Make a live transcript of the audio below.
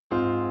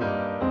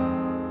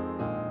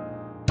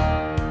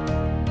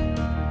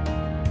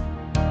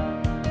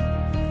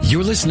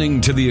You're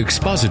listening to the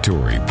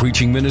expository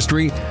preaching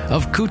ministry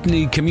of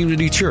Kootenai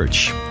Community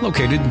Church,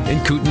 located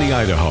in Kootenai,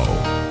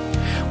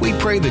 Idaho. We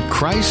pray that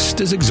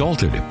Christ is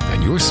exalted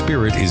and your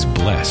spirit is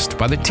blessed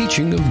by the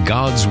teaching of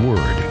God's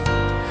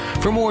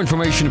Word. For more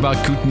information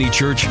about Kootenai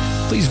Church,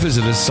 please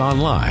visit us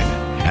online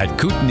at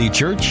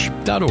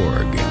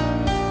kootenaichurch.org.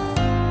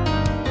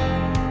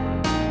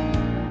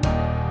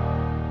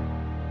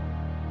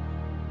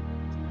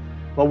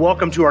 Well,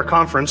 welcome to our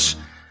conference.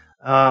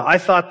 I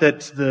thought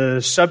that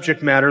the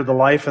subject matter, the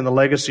life and the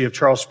legacy of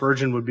Charles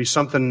Spurgeon, would be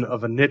something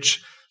of a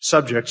niche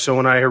subject. So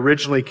when I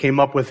originally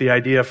came up with the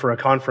idea for a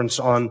conference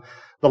on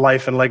the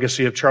life and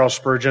legacy of Charles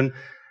Spurgeon,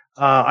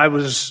 I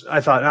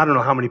thought, I don't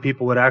know how many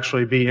people would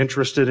actually be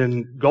interested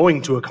in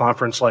going to a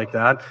conference like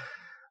that.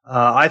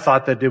 I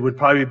thought that it would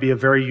probably be a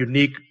very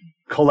unique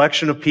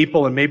collection of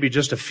people and maybe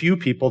just a few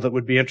people that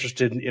would be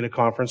interested in a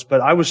conference. But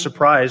I was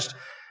surprised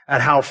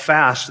at how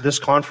fast this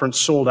conference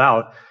sold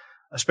out,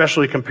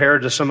 especially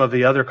compared to some of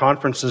the other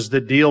conferences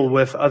that deal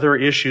with other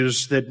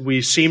issues that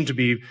we seem to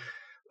be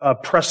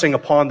pressing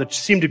upon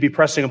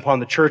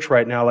the church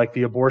right now, like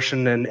the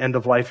abortion and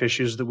end-of-life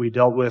issues that we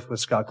dealt with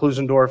Scott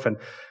Klusendorf and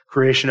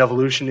creation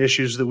evolution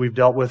issues that we've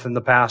dealt with in the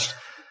past.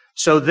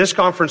 So this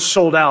conference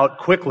sold out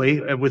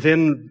quickly.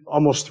 Within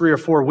almost 3 or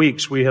 4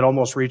 weeks, we had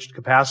almost reached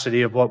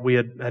capacity of what we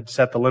had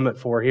set the limit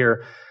for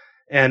here.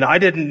 And I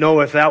didn't know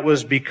if that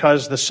was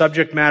because the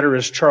subject matter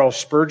is Charles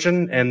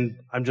Spurgeon, and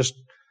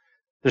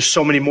there's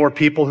so many more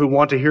people who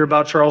want to hear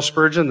about Charles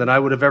Spurgeon than I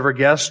would have ever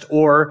guessed,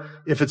 or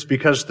if it's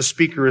because the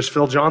speaker is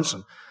Phil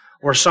Johnson,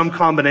 or some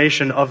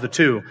combination of the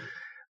two.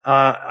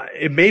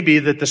 It may be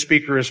that the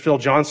speaker is Phil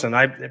Johnson.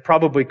 I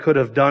probably could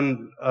have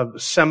done a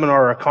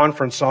seminar or a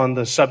conference on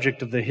the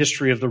subject of the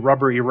history of the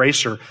rubber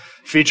eraser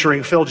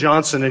featuring Phil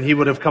Johnson, and he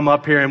would have come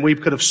up here and we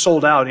could have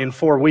sold out in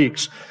 4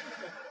 weeks.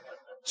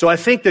 So I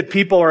think that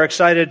people are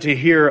excited to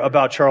hear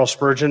about Charles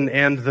Spurgeon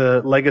and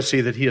the legacy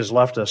that he has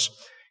left us.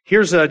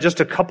 Here's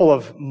just a couple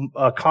of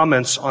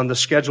comments on the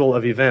schedule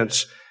of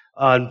events.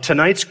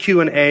 Tonight's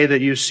Q&A that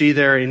you see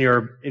there in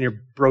your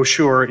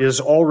brochure is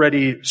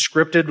already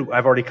scripted.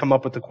 I've already come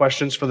up with the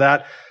questions for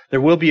that. There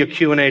will be a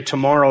Q&A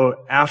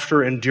tomorrow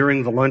after and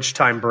during the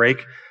lunchtime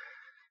break.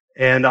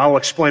 And I'll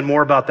explain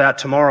more about that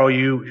tomorrow.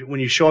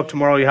 When you show up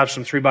tomorrow, you have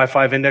some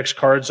 3x5 index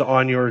cards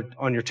on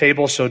your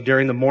table. So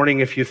during the morning,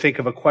 if you think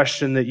of a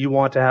question that you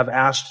want to have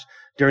asked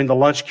during the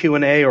lunch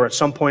Q&A or at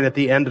some point at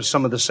the end of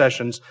some of the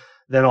sessions,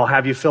 then I'll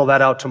have you fill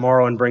that out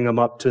tomorrow and bring them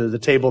up to the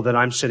table that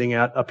I'm sitting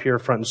at up here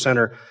front and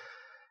center.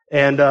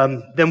 And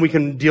then we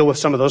can deal with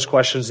some of those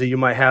questions that you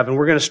might have. And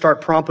we're going to start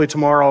promptly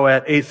tomorrow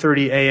at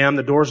 8:30 a.m.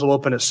 The doors will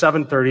open at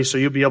 7:30, so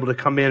you'll be able to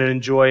come in and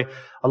enjoy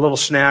a little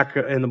snack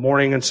in the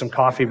morning and some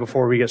coffee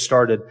before we get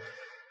started.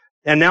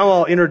 And now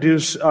I'll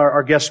introduce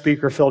our guest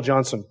speaker, Phil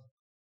Johnson.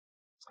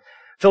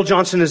 Phil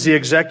Johnson is the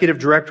executive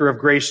director of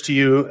Grace to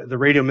You, the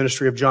radio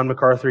ministry of John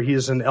MacArthur. He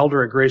is an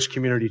elder at Grace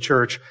Community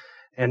Church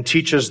and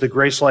teaches the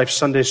Grace Life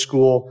Sunday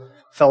School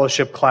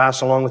fellowship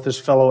class along with his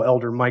fellow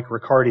elder Mike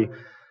Riccardi.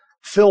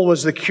 Phil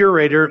was the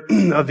curator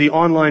of the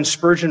online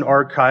Spurgeon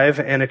archive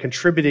and a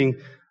contributing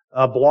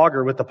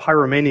blogger with the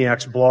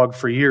Pyromaniacs blog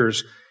for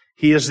years.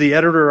 He is the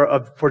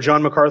editor for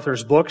John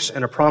MacArthur's books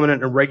and a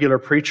prominent and regular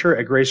preacher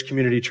at Grace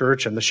Community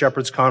Church and the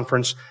Shepherd's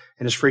Conference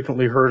and is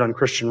frequently heard on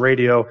Christian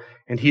radio.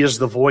 And he is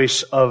the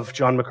voice of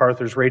John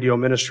MacArthur's radio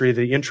ministry,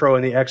 the intro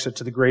and the exit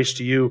to the Grace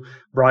to You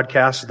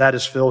broadcast. That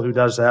is Phil who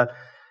does that.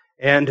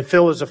 And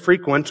Phil is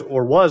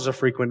was a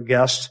frequent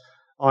guest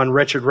on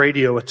Wretched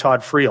Radio with Todd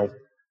Friel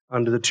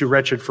under the Too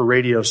Wretched for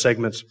Radio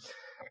segments.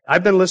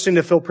 I've been listening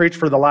to Phil preach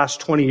for the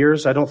last 20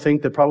 years. I don't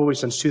think that probably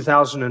since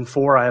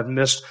 2004 I have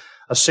missed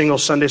a single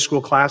Sunday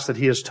school class that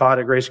he has taught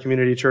at Grace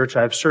Community Church.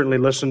 I've certainly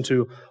listened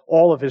to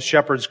all of his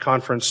Shepherd's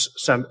Conference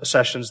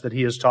sessions that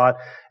he has taught,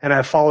 and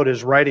I've followed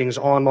his writings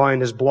online,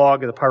 his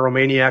blog, the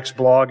Pyromaniacs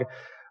blog,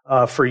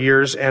 for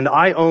years. And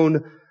I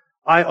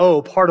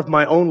owe part of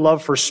my own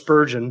love for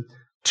Spurgeon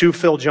to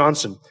Phil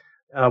Johnson.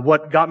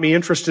 What got me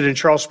interested in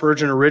Charles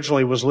Spurgeon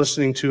originally was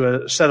listening to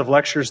a set of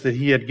lectures that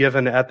he had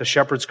given at the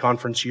Shepherd's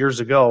Conference years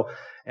ago,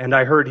 and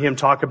I heard him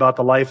talk about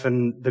the life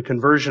and the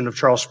conversion of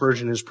Charles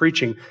Spurgeon in his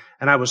preaching,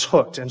 and I was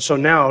hooked. And so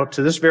now,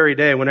 to this very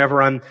day,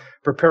 whenever I'm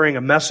preparing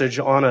a message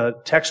on a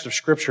text of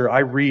Scripture, I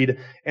read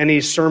any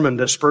sermon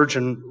that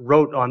Spurgeon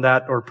wrote on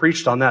that or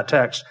preached on that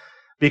text,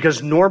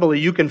 because normally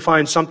you can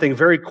find something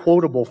very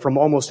quotable from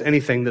almost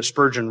anything that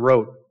Spurgeon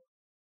wrote.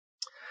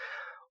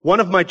 One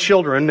of my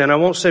children, and I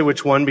won't say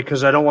which one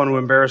because I don't want to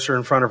embarrass her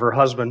in front of her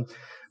husband,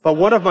 but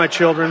one of my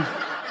children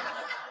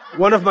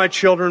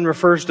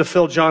refers to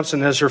Phil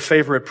Johnson as her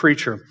favorite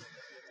preacher.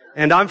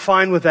 And I'm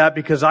fine with that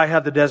because I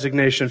have the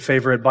designation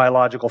favorite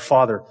biological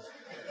father.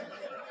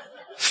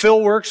 Phil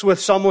works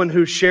with someone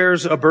who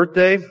shares a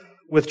birthday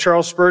with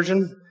Charles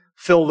Spurgeon.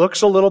 Phil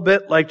looks a little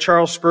bit like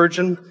Charles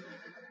Spurgeon.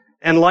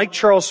 And like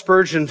Charles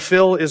Spurgeon,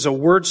 Phil is a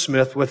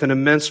wordsmith with an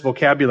immense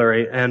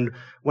vocabulary. And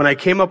when I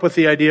came up with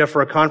the idea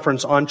for a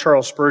conference on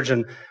Charles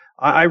Spurgeon,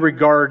 I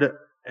regard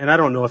and I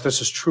don't know if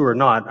this is true or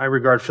not, I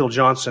regard Phil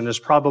Johnson as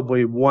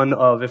probably one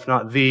of, if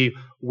not the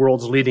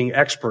world's leading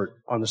expert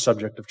on the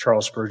subject of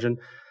Charles Spurgeon.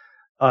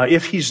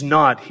 If he's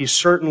not, he's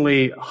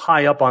certainly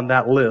high up on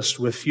that list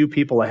with few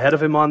people ahead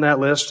of him on that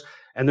list,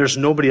 and there's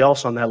nobody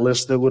else on that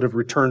list that would have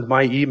returned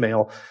my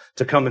email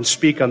to come and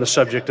speak on the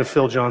subject of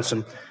Phil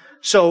Johnson.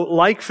 So,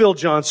 like Phil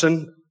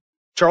Johnson,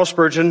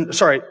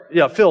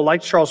 Phil,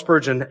 like Charles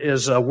Spurgeon,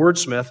 is a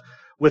wordsmith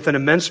with an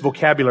immense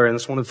vocabulary, and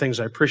that's one of the things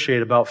I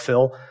appreciate about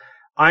Phil.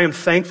 I am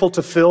thankful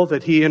to Phil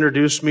that he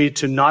introduced me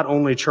to not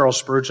only Charles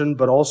Spurgeon,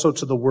 but also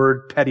to the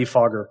word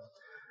pettifogger.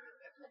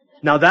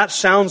 Now, that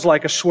sounds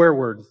like a swear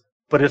word,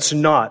 but it's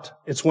not.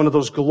 It's one of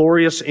those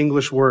glorious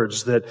English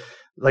words that,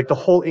 like, the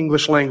whole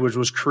English language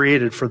was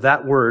created for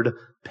that word,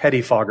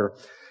 pettifogger.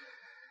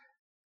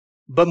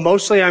 But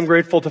mostly I'm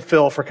grateful to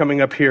Phil for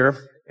coming up here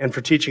and for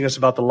teaching us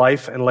about the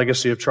life and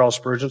legacy of Charles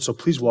Spurgeon. So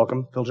please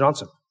welcome Phil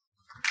Johnson.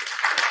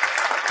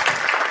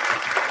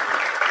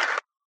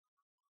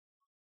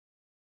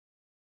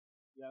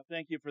 Yeah,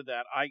 thank you for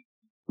that.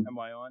 Am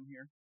I on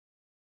here?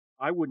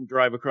 I wouldn't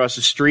drive across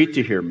the street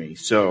to hear me,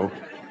 so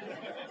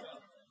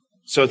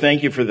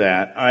thank you for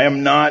that. I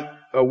am not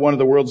one of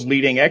the world's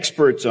leading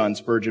experts on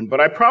Spurgeon, but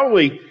I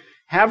probably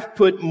have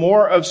put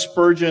more of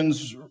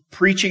Spurgeon's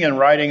preaching and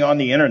writing on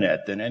the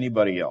internet than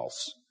anybody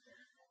else.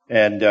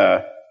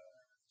 And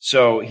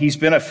so he's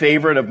been a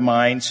favorite of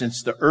mine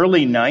since the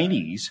early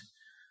 90s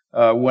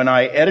when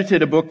I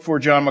edited a book for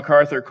John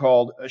MacArthur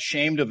called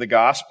Ashamed of the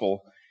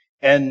Gospel.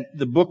 And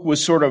the book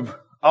was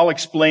I'll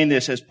explain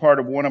this as part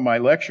of one of my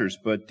lectures,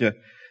 but the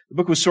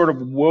book was sort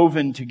of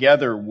woven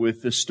together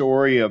with the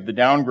story of the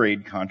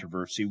downgrade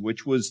controversy,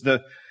 which was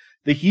the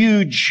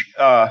huge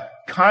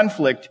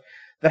conflict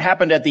that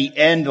happened at the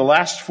end, the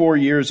last 4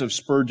 years of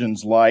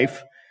Spurgeon's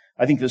life.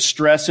 I think the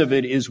stress of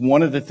it is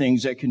one of the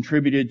things that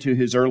contributed to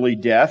his early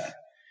death.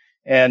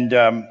 And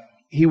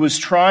he was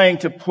trying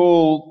to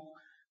pull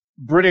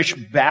British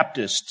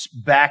Baptists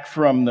back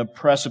from the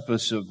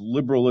precipice of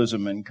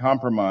liberalism and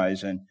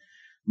compromise and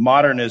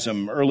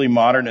modernism. Early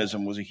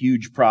modernism was a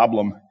huge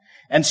problem.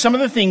 And some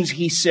of the things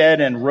he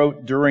said and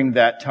wrote during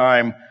that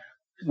time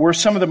were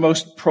some of the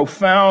most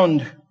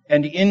profound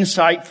and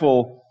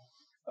insightful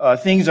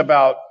things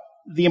about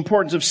the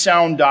importance of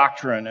sound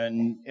doctrine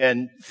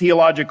and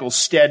theological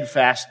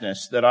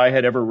steadfastness that I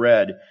had ever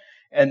read.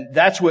 And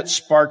that's what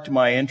sparked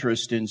my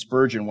interest in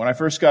Spurgeon. When I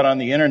first got on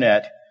the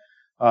internet,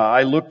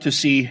 I looked to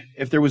see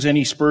if there was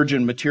any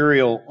Spurgeon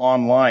material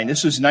online.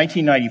 This was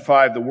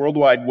 1995. The World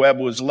Wide Web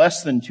was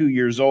less than 2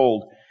 years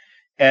old.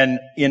 And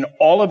in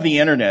all of the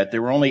internet,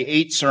 there were only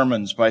 8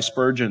 sermons by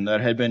Spurgeon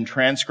that had been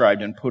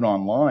transcribed and put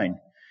online.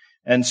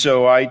 And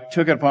so I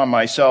took it upon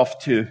myself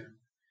to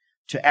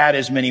add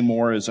as many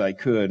more as I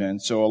could.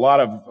 And so a lot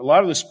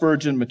of the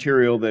Spurgeon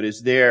material that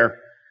is there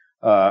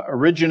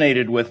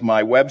originated with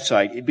my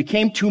website. It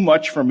became too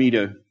much for me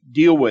to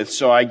deal with,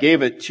 so I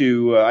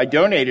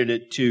donated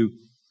it to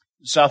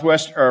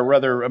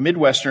a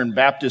Midwestern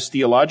Baptist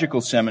Theological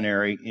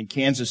Seminary in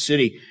Kansas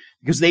City,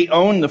 because they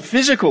own the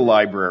physical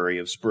library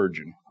of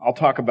Spurgeon. I'll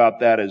talk about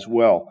that as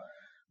well.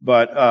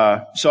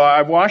 But so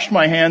I washed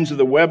my hands of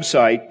the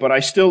website, but I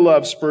still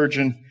love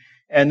Spurgeon.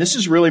 And this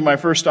is really my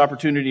first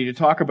opportunity to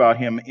talk about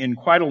him in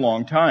quite a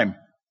long time.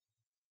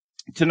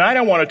 Tonight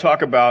I want to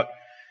talk about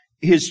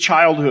his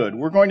childhood.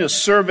 We're going to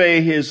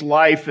survey his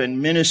life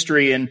and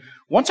ministry. And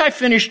once I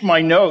finished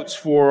my notes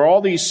for all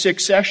these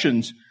 6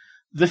 sessions,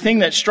 the thing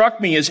that struck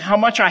me is how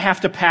much I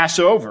have to pass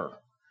over.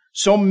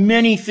 So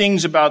many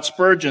things about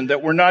Spurgeon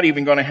that we're not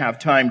even going to have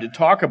time to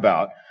talk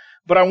about.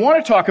 But I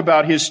want to talk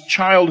about his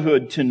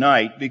childhood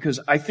tonight because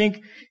I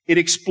think it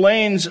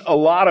explains a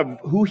lot of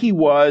who he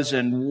was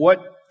and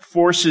what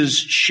forces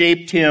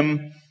shaped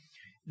him.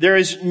 There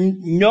is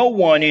no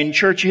one in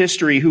church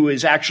history who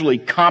is actually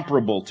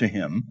comparable to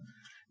him.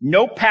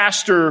 No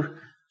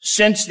pastor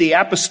since the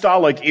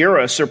apostolic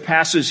era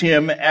surpasses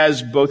him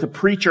as both a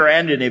preacher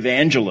and an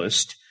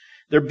evangelist.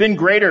 There have been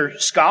greater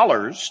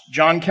scholars.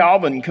 John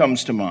Calvin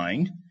comes to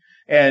mind.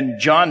 And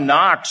John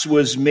Knox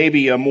was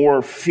maybe a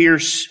more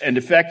fierce and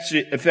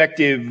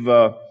effective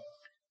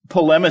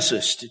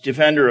polemicist,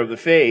 defender of the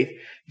faith.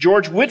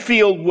 George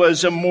Whitefield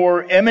was a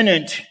more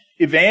eminent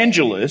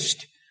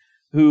evangelist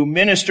who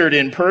ministered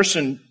in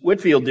person,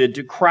 Whitefield did,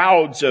 to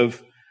crowds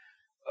of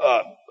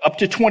up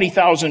to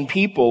 20,000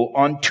 people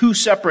on 2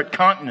 separate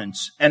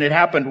continents. And it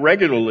happened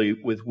regularly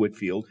with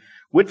Whitefield.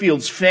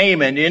 Whitefield's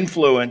fame and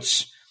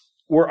influence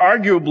were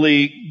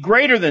arguably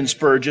greater than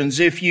Spurgeon's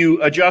if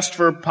you adjust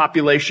for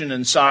population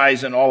and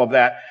size and all of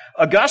that.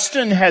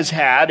 Augustine has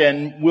had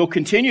and will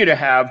continue to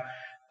have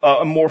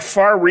a more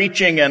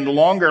far-reaching and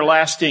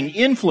longer-lasting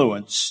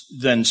influence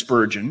than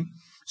Spurgeon.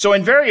 So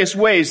in various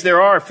ways,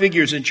 there are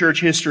figures in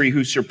church history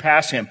who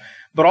surpass him.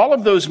 But all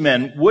of those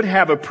men would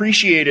have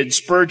appreciated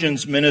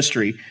Spurgeon's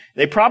ministry.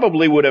 They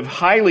probably would have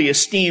highly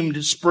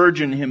esteemed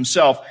Spurgeon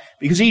himself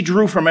because he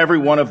drew from every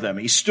one of them.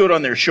 He stood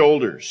on their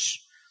shoulders.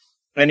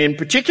 And in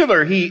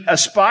particular, he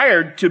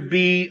aspired to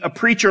be a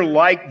preacher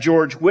like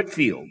George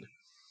Whitefield.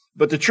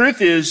 But the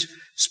truth is,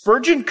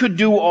 Spurgeon could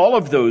do all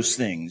of those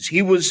things.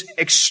 He was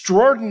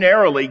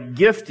extraordinarily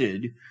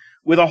gifted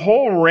with a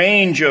whole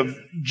range of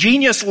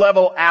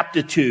genius-level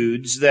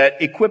aptitudes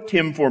that equipped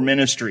him for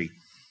ministry,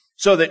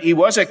 so that he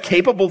was a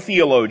capable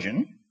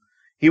theologian,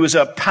 he was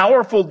a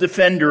powerful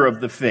defender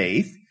of the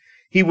faith,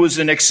 he was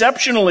an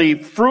exceptionally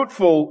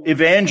fruitful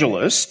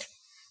evangelist,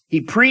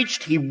 he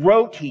preached, he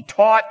wrote, he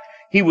taught,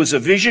 he was a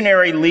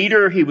visionary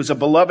leader, he was a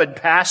beloved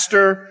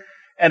pastor,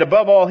 and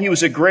above all, he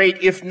was a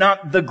great, if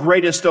not the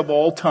greatest of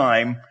all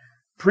time,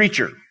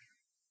 preacher.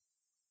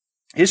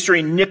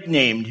 History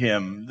nicknamed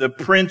him the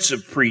Prince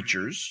of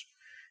Preachers,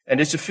 and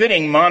it's a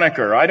fitting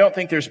moniker. I don't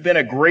think there's been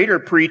a greater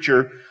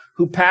preacher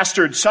who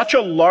pastored such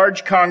a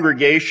large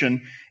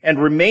congregation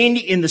and remained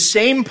in the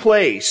same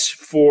place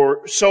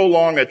for so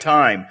long a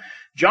time.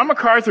 John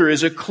MacArthur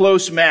is a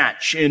close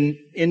match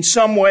in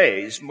some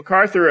ways.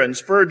 MacArthur and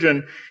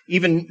Spurgeon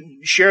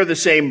even share the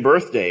same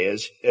birthday,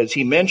 as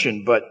he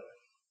mentioned, but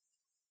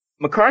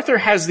MacArthur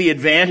has the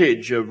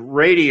advantage of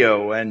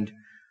radio and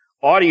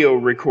audio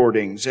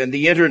recordings and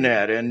the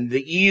internet and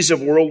the ease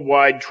of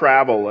worldwide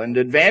travel and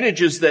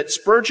advantages that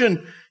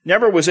Spurgeon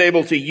never was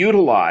able to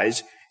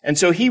utilize. And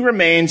so he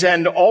remains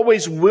and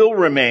always will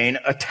remain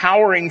a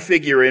towering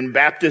figure in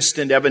Baptist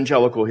and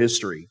evangelical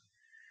history,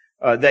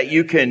 that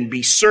you can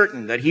be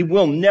certain that he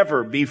will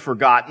never be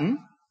forgotten.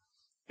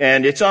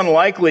 And it's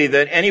unlikely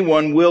that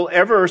anyone will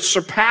ever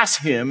surpass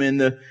him in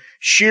the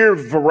sheer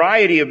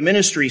variety of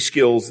ministry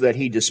skills that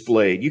he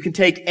displayed. You can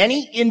take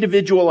any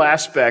individual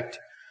aspect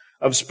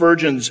of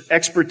Spurgeon's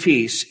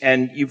expertise,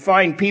 and you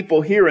find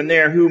people here and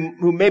there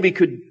who maybe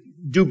could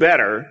do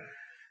better.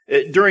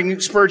 During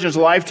Spurgeon's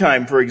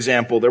lifetime, for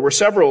example, there were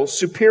several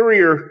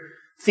superior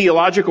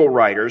theological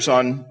writers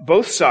on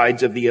both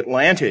sides of the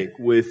Atlantic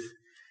with,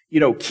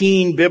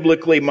 keen,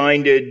 biblically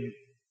minded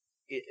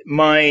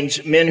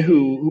minds, men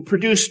who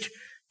produced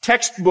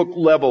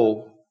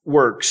textbook-level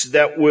works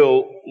that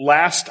will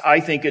last, I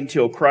think,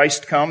 until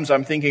Christ comes.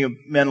 I'm thinking of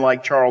men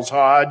like Charles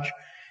Hodge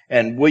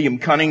and William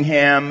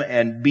Cunningham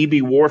and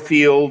B.B.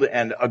 Warfield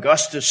and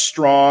Augustus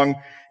Strong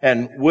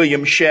and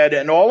William Shedd,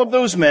 and all of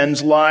those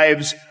men's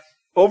lives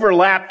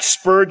overlapped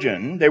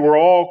Spurgeon. They were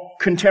all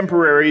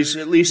contemporaries,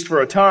 at least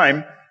for a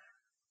time.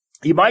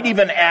 You might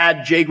even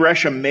add J.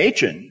 Gresham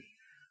Machen,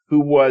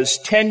 who was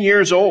 10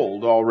 years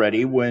old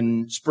already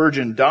when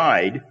Spurgeon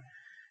died,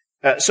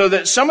 so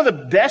that some of the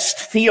best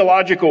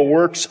theological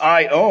works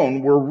I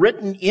own were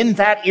written in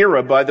that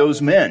era by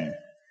those men.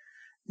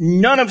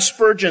 None of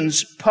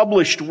Spurgeon's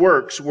published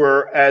works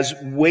were as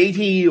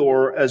weighty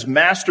or as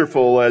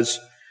masterful as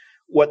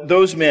what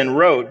those men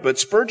wrote, but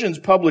Spurgeon's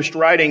published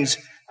writings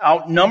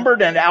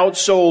outnumbered and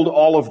outsold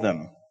all of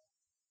them.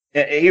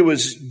 He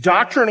was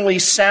doctrinally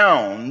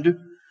sound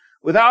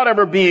without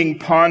ever being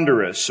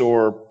ponderous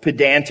or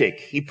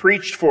pedantic. He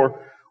preached for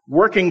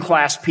working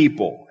class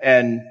people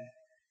and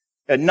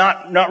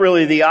not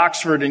really the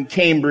Oxford and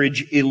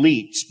Cambridge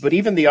elites, but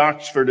even the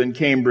Oxford and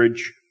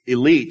Cambridge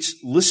elites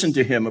listened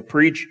to him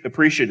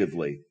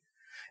appreciatively.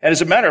 And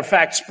as a matter of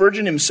fact,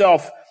 Spurgeon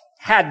himself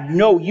had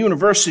no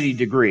university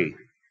degree.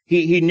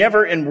 He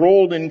never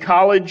enrolled in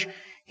college.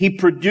 He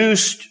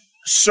produced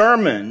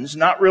sermons,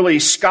 not really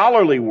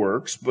scholarly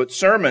works, but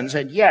sermons,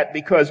 and yet,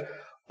 because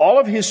all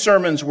of his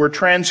sermons were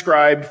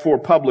transcribed for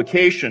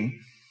publication,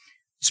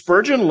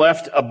 Spurgeon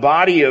left a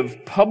body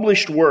of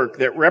published work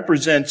that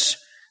represents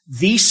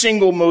the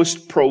single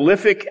most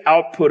prolific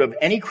output of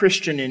any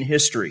Christian in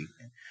history.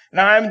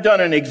 Now, I haven't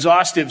done an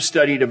exhaustive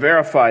study to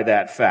verify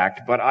that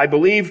fact, but I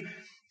believe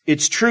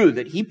it's true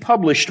that he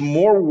published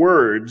more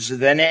words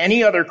than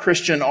any other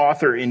Christian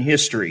author in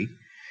history.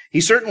 He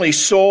certainly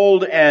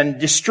sold and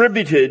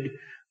distributed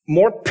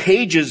more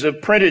pages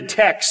of printed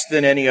text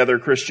than any other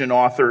Christian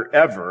author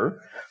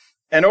ever.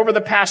 And over the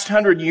past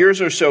 100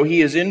 years or so, he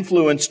has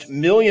influenced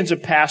millions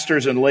of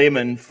pastors and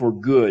laymen for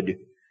good.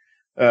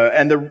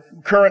 And the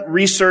current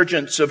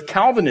resurgence of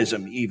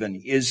Calvinism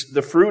even is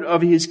the fruit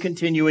of his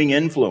continuing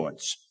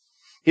influence.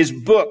 His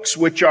books,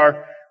 which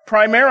are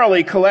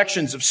primarily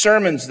collections of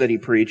sermons that he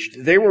preached,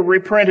 they were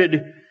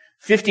reprinted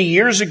 50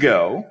 years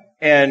ago,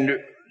 and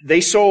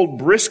they sold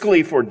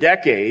briskly for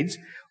decades.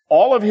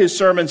 All of his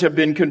sermons have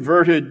been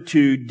converted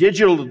to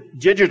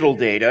digital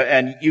data,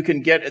 and you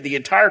can get the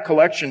entire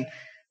collection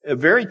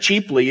very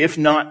cheaply, if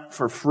not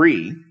for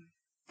free.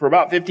 For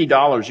about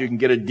 $50, you can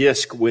get a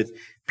disc with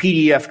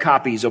PDF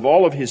copies of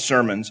all of his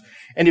sermons.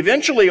 And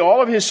eventually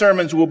all of his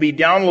sermons will be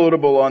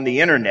downloadable on the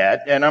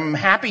internet, and I'm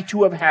happy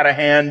to have had a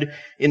hand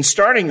in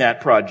starting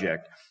that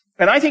project.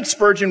 And I think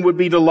Spurgeon would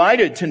be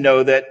delighted to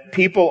know that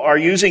people are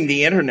using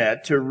the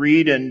internet to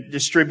read and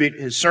distribute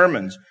his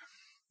sermons.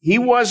 He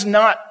was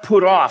not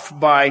put off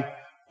by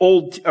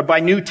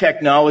new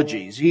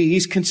technologies.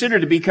 He's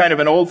considered to be kind of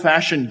an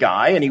old-fashioned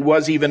guy, and he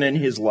was even in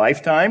his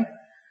lifetime.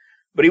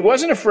 But he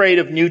wasn't afraid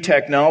of new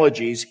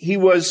technologies. He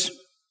was,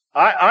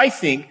 I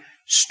think,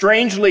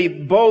 strangely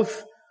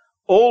both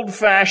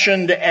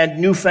old-fashioned and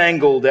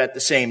newfangled at the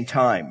same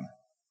time.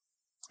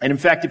 And in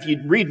fact, if you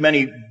read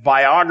many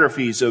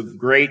biographies of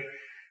great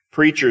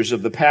preachers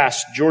of the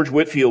past, George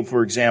Whitefield,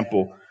 for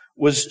example,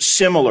 was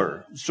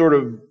similar, sort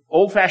of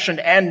old-fashioned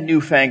and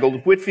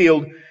newfangled.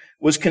 Whitefield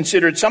was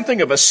considered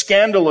something of a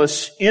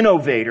scandalous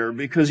innovator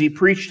because he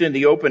preached in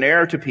the open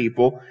air to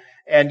people,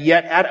 and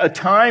yet at a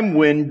time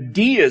when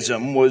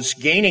deism was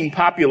gaining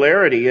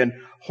popularity and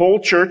whole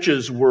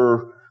churches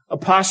were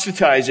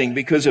apostatizing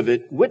because of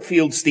it,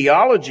 Whitefield's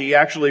theology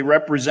actually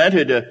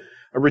represented a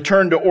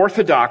return to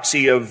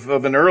orthodoxy of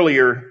an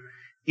earlier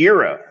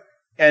era.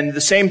 And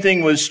the same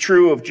thing was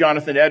true of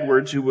Jonathan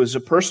Edwards, who was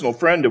a personal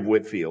friend of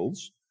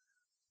Whitefield's.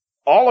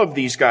 All of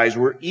these guys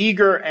were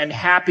eager and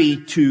happy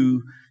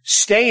to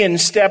stay in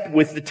step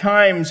with the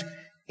times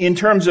in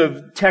terms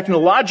of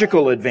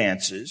technological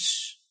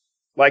advances,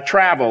 like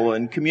travel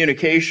and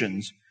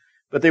communications,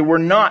 but they were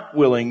not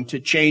willing to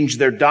change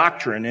their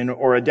doctrine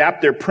or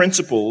adapt their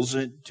principles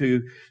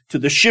to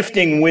the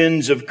shifting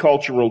winds of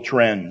cultural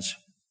trends.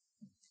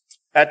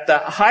 At the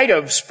height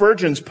of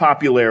Spurgeon's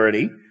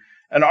popularity,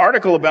 an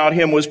article about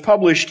him was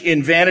published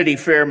in Vanity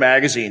Fair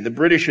magazine, the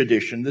British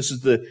edition. This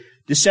is the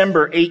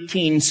December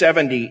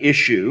 1870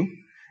 issue.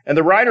 And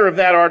the writer of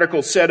that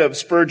article said of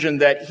Spurgeon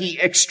that he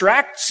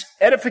extracts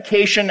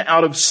edification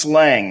out of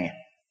slang.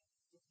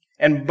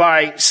 And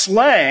by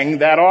slang,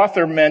 that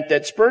author meant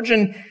that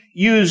Spurgeon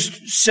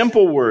used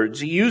simple words.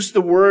 He used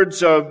the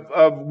words of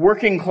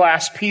working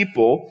class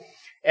people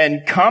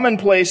and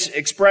commonplace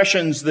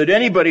expressions that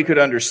anybody could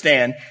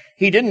understand.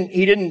 He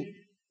didn't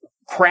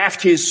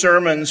craft his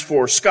sermons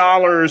for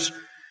scholars,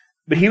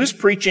 but he was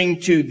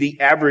preaching to the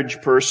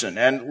average person.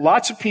 And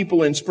lots of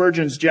people in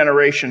Spurgeon's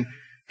generation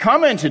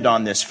commented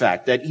on this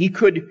fact, that he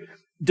could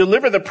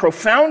deliver the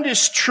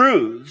profoundest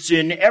truths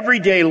in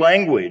everyday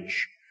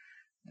language.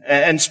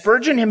 And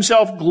Spurgeon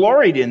himself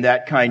gloried in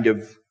that kind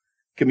of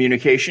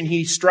communication.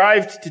 He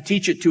strived to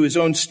teach it to his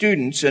own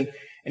students, and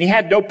he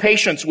had no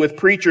patience with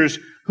preachers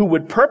who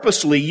would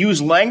purposely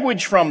use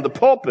language from the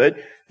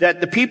pulpit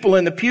that the people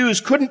in the pews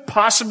couldn't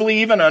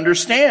possibly even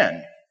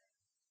understand.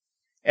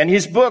 And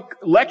his book,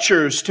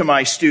 Lectures to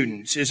My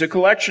Students, is a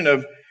collection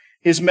of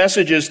his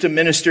messages to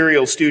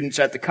ministerial students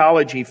at the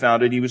college he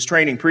founded. He was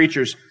training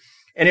preachers.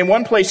 And in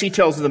one place he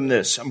tells them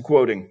this, I'm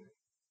quoting.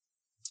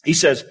 He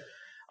says,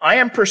 "I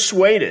am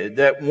persuaded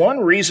that one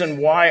reason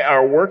why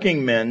our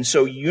working men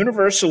so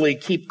universally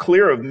keep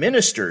clear of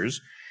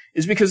ministers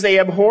is because they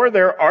abhor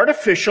their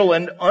artificial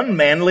and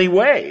unmanly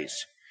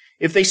ways.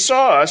 If they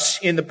saw us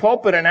in the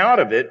pulpit and out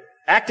of it,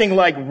 acting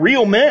like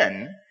real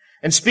men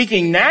and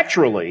speaking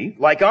naturally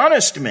like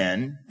honest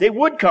men, they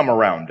would come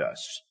around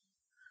us."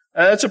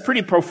 That's a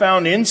pretty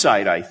profound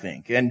insight, I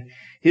think. And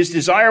his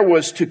desire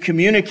was to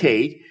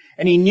communicate,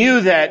 and he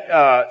knew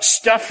that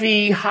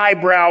stuffy,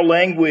 highbrow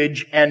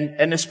language,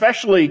 and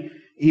especially,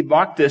 he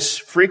mocked this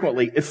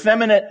frequently,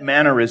 effeminate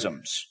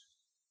mannerisms.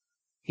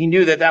 He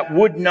knew that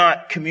would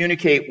not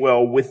communicate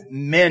well with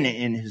men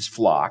in his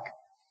flock,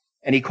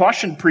 and he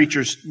cautioned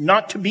preachers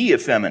not to be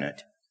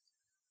effeminate.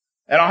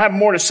 And I'll have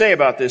more to say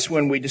about this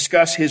when we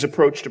discuss his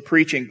approach to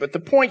preaching, but the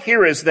point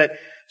here is that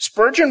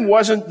Spurgeon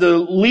wasn't the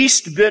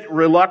least bit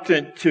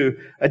reluctant to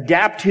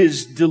adapt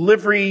his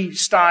delivery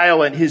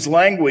style and his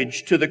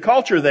language to the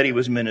culture that he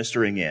was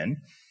ministering in.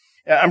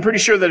 I'm pretty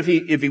sure that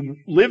if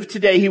he lived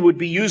today, he would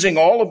be using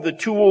all of the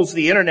tools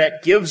the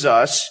internet gives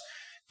us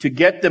to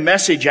get the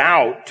message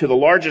out to the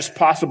largest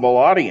possible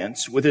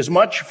audience with as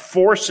much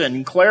force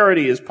and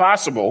clarity as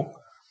possible.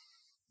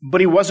 But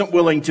he wasn't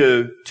willing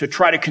to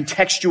try to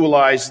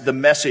contextualize the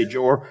message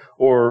or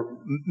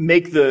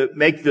make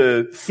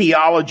the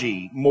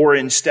theology more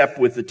in step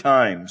with the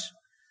times.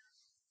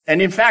 And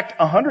in fact,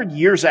 100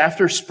 years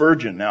after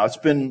Spurgeon, now it's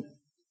been,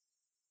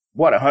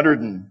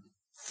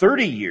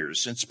 130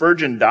 years since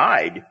Spurgeon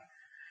died,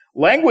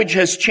 language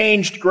has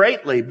changed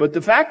greatly, but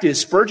the fact is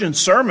Spurgeon's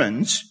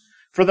sermons,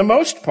 for the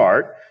most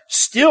part,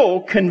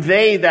 still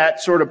convey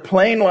that sort of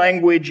plain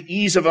language,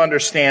 ease of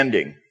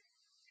understanding.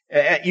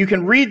 You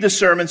can read the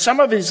sermon. Some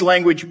of his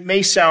language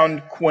may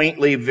sound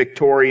quaintly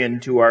Victorian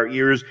to our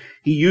ears.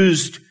 He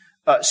used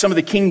some of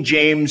the King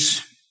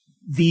James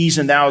these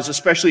and thous,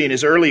 especially in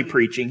his early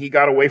preaching. He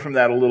got away from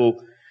that a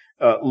little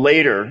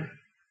later.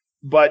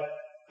 But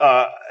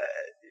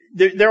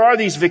there are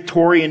these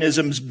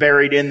Victorianisms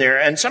buried in there.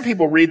 And some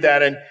people read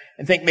that and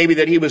think maybe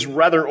that he was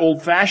rather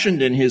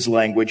old-fashioned in his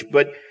language.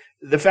 But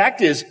the fact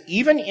is,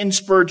 even in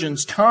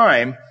Spurgeon's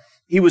time,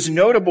 he was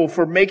notable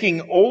for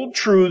making old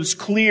truths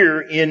clear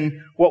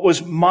in what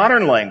was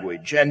modern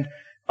language and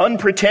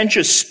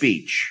unpretentious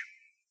speech.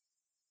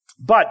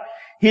 But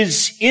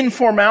his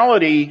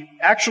informality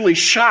actually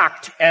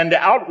shocked and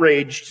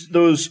outraged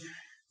those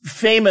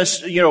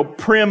famous,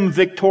 prim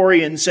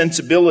Victorian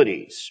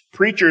sensibilities.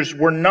 Preachers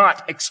were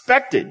not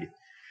expected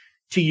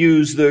to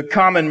use the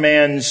common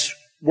man's,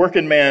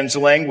 working man's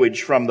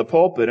language from the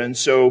pulpit, and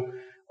so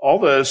all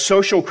the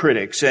social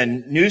critics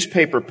and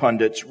newspaper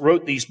pundits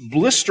wrote these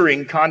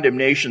blistering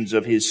condemnations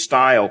of his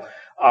style.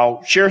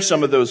 I'll share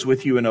some of those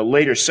with you in a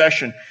later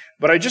session,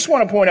 but I just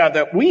want to point out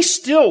that we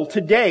still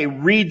today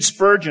read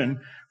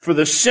Spurgeon for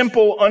the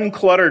simple,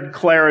 uncluttered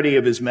clarity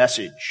of his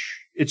message.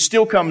 It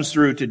still comes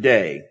through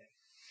today.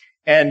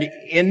 And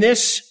in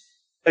this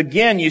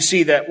again, you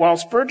see that while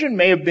Spurgeon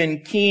may have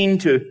been keen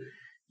to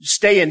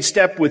stay in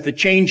step with the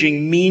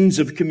changing means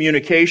of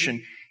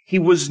communication, he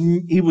was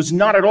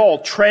not at all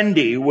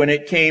trendy when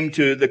it came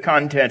to the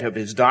content of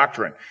his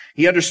doctrine.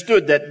 He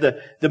understood that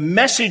the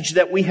message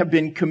that we have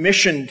been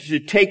commissioned to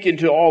take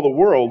into all the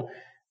world,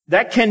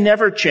 that can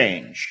never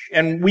change.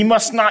 And we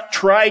must not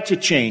try to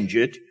change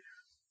it,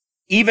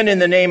 even in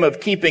the name of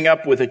keeping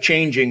up with a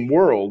changing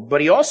world. But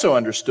he also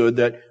understood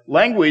that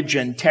language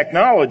and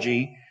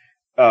technology,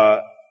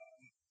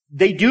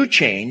 they do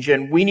change,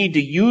 and we need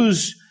to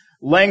use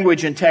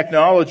language and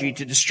technology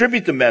to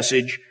distribute the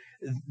message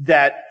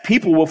that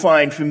people will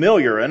find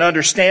familiar and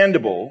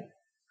understandable,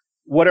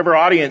 whatever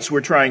audience we're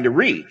trying to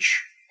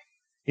reach.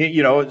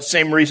 You know, the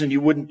same reason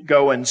you wouldn't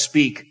go and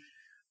speak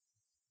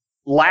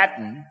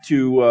Latin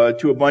to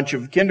a bunch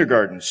of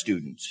kindergarten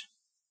students.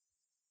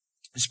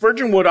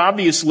 Spurgeon would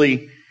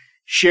obviously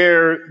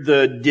share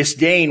the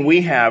disdain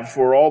we have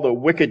for all the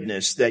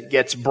wickedness that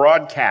gets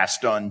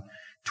broadcast on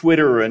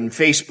Twitter and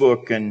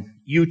Facebook and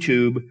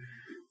YouTube.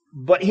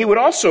 But he would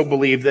also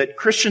believe that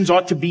Christians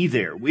ought to be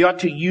there. We ought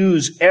to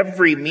use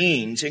every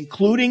means,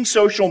 including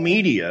social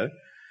media,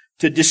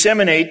 to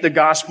disseminate the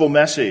gospel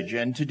message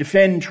and to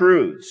defend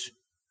truths.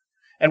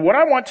 And what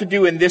I want to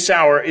do in this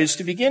hour is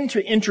to begin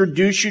to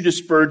introduce you to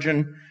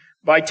Spurgeon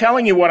by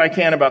telling you what I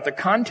can about the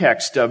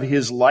context of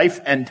his life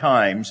and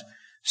times,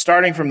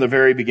 starting from the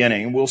very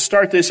beginning. We'll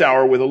start this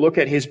hour with a look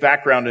at his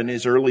background and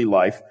his early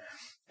life.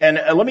 And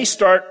let me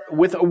start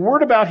with a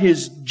word about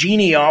his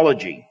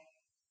genealogy.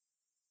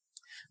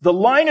 The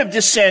line of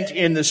descent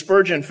in the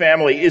Spurgeon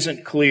family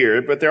isn't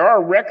clear, but there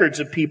are records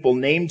of people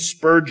named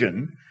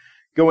Spurgeon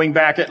going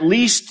back at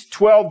least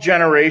 12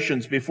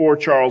 generations before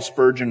Charles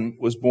Spurgeon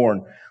was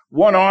born.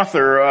 One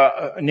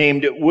author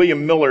named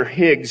William Miller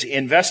Higgs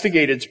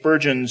investigated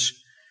Spurgeon's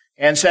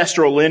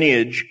ancestral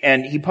lineage,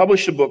 and he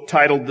published a book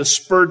titled The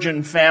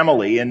Spurgeon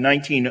Family in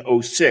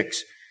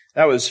 1906.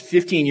 That was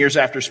 15 years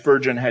after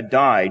Spurgeon had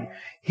died.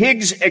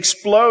 Higgs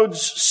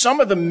explodes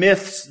some of the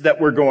myths that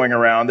were going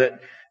around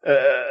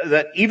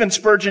that even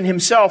Spurgeon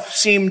himself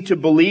seemed to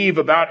believe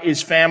about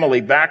his family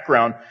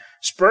background.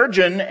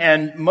 Spurgeon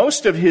and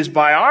most of his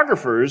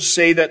biographers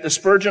say that the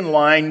Spurgeon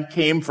line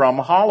came from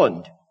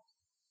Holland.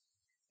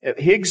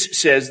 Higgs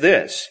says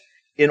this: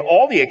 in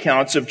all the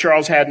accounts of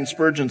Charles Haddon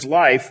Spurgeon's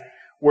life,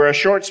 where a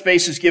short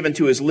space is given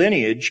to his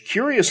lineage,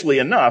 curiously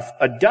enough,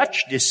 a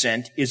Dutch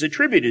descent is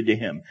attributed to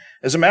him.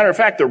 As a matter of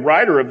fact, the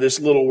writer of this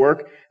little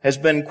work has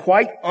been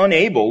quite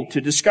unable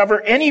to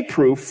discover any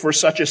proof for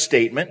such a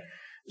statement,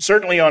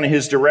 certainly on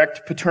his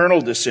direct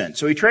paternal descent.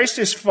 So he traced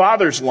his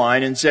father's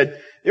line and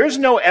said, there's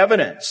no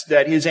evidence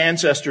that his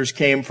ancestors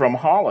came from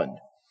Holland.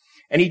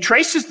 And he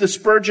traces the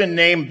Spurgeon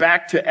name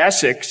back to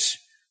Essex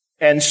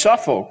and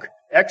Suffolk.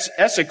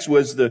 Essex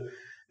was the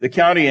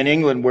county in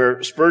England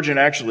where Spurgeon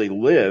actually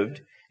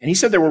lived. And he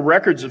said there were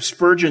records of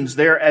Spurgeons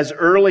there as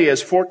early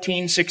as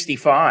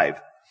 1465.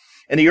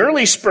 And the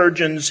early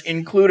Spurgeons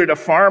included a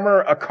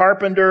farmer, a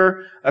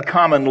carpenter, a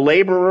common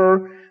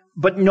laborer,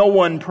 but no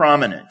one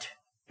prominent.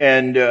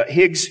 And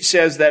Higgs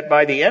says that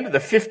by the end of the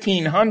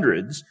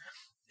 1500s,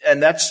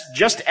 and that's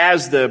just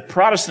as the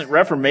Protestant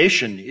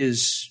Reformation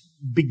is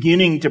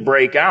beginning to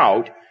break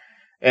out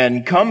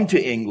and come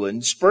to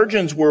England,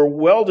 Spurgeons were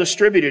well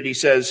distributed, he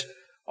says,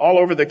 all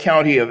over the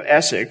county of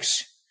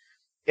Essex.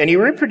 And he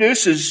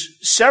reproduces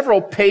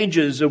several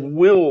pages of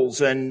wills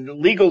and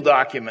legal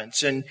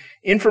documents and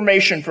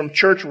information from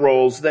church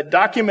rolls that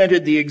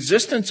documented the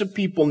existence of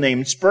people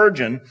named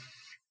Spurgeon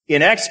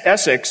in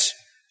Essex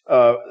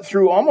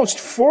through almost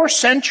 4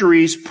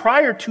 centuries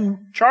prior to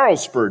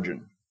Charles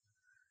Spurgeon.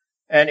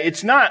 And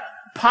it's not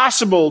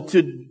possible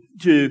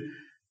to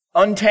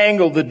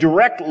untangle the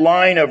direct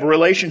line of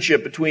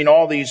relationship between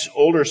all these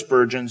older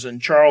Spurgeons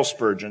and Charles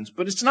Spurgeons,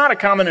 but it's not a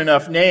common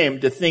enough name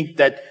to think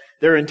that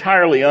they're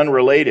entirely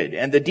unrelated.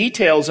 And the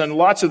details and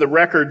lots of the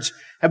records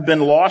have been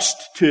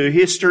lost to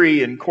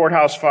history and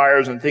courthouse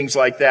fires and things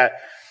like that.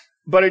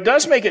 But it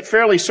does make it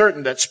fairly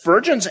certain that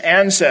Spurgeon's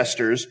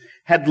ancestors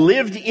had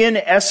lived in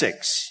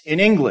Essex, in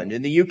England,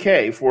 in the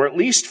UK, for at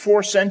least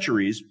 4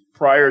 centuries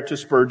prior to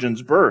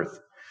Spurgeon's birth.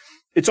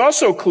 It's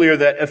also clear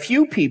that a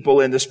few people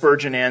in the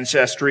Spurgeon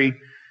ancestry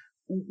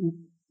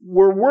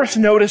were worth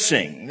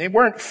noticing. They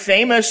weren't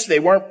famous, they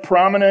weren't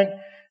prominent,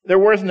 they're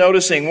worth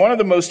noticing. One of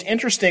the most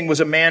interesting was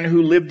a man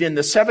who lived in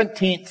the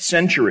 17th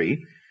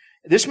century.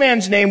 This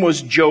man's name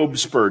was Job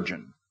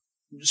Spurgeon.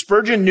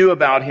 Spurgeon knew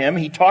about him,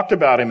 he talked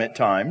about him at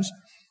times.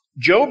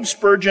 Job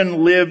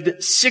Spurgeon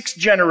lived 6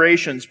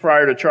 generations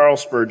prior to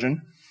Charles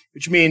Spurgeon,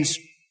 which means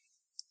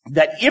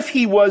that if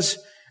he was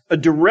a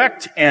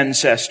direct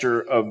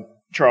ancestor of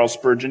Charles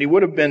Spurgeon, he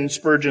would have been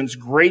Spurgeon's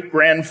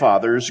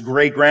great-grandfather's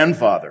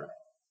great-grandfather.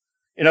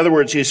 In other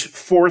words, his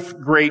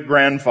 4th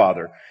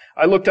great-grandfather.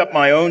 I looked up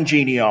my own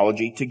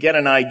genealogy to get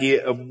an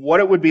idea of what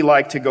it would be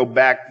like to go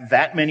back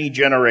that many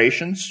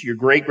generations, your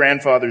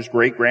great-grandfather's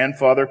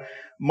great-grandfather.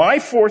 My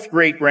 4th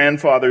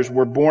great-grandfathers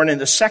were born in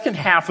the second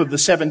half of the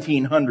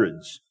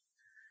 1700s.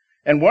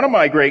 And one of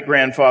my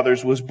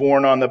great-grandfathers was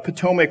born on the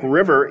Potomac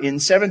River in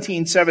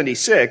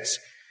 1776.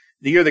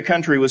 the year the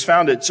country was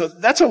founded. So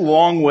that's a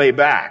long way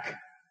back.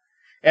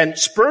 And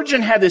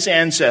Spurgeon had this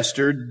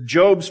ancestor,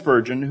 Job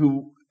Spurgeon,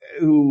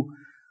 who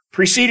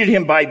preceded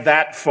him by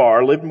that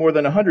far, lived more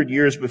than 100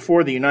 years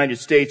before the United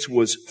States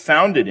was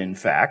founded, in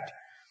fact.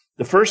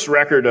 The first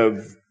record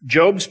of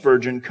Job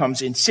Spurgeon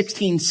comes in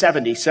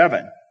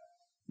 1677,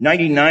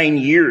 99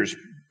 years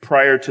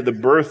prior to the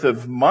birth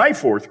of my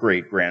fourth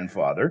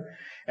great-grandfather.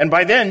 And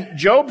by then,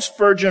 Job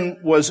Spurgeon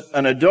was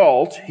an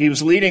adult. He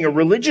was leading a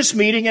religious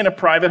meeting in a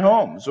private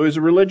home, so he was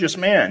a religious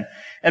man.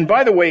 And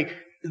by the way,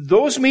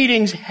 those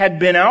meetings had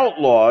been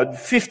outlawed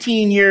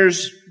 15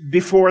 years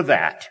before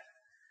that.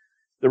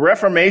 The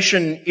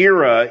Reformation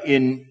era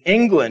in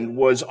England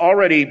was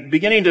already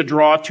beginning to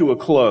draw to a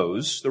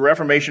close. The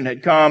Reformation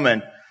had come,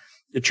 and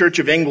the Church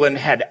of England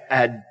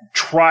had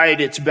tried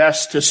its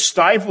best to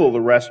stifle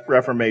the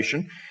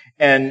Reformation.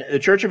 And the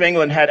Church of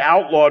England had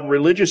outlawed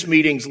religious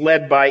meetings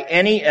led by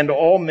any and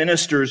all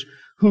ministers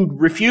who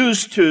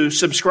refused to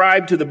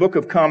subscribe to the Book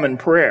of Common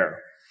Prayer.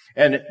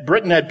 And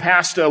Britain had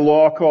passed a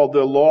law called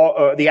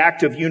the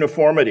Act of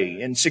Uniformity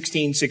in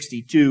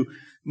 1662.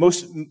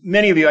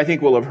 Many of you, I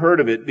think, will have heard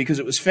of it because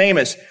it was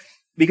famous,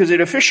 because it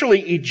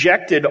officially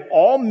ejected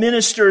all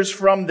ministers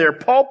from their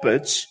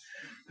pulpits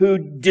who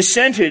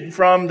dissented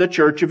from the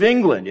Church of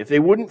England. If they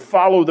wouldn't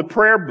follow the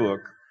prayer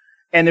book,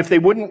 and if they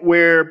wouldn't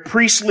wear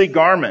priestly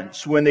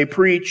garments when they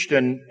preached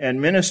and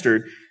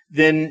ministered,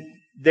 then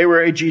they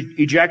were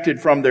ejected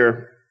from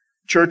their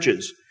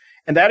churches.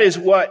 And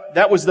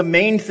that was the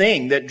main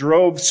thing that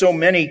drove so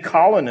many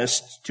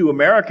colonists to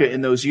America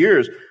in those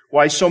years,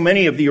 why so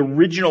many of the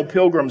original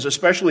pilgrims,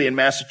 especially in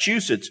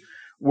Massachusetts,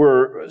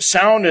 were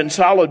sound and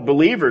solid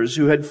believers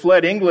who had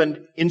fled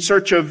England in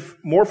search of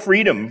more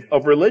freedom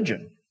of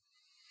religion.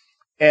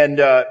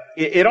 And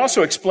it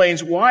also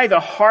explains why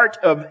the heart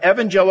of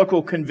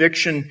evangelical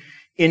conviction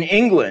in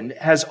England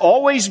has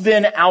always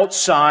been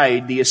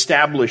outside the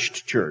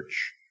established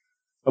church,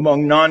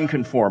 among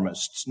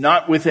nonconformists,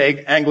 not with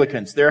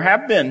Anglicans. There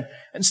have been,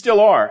 and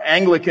still are,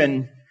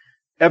 Anglican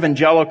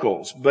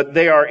evangelicals, but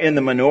they are in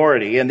the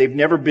minority, and they've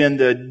never been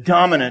the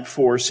dominant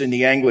force in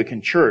the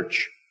Anglican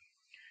church.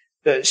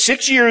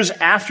 6 years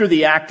after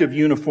the Act of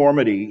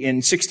Uniformity, in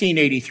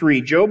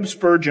 1683, Job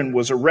Spurgeon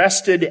was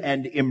arrested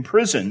and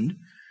imprisoned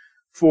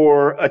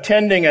for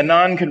attending a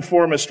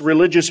nonconformist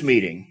religious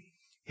meeting.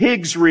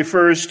 Higgs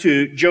refers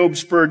to Job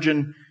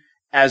Spurgeon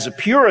as a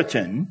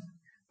Puritan,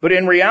 but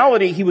in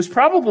reality, he was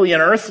probably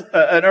an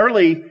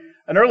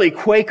early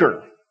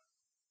Quaker.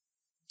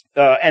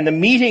 And the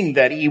meeting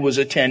that he was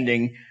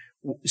attending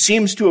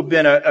seems to have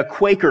been a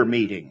Quaker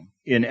meeting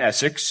in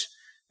Essex.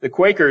 The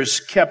Quakers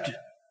kept,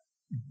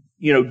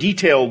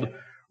 detailed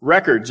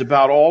records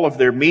about all of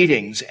their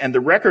meetings, and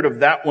the record of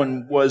that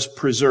one was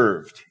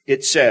preserved.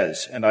 It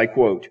says, and I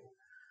quote,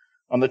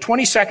 "On the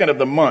 22nd of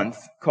the month,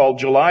 called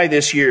July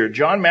this year,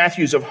 John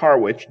Matthews of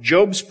Harwich,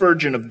 Job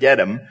Spurgeon of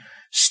Dedham,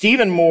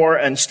 Stephen Moore,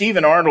 and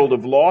Stephen Arnold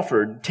of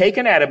Lawford,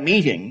 taken at a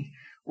meeting,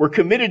 were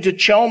committed to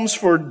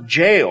Chelmsford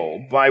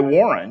jail by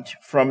warrant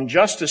from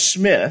Justice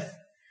Smith.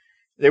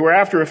 They were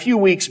after a few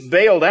weeks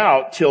bailed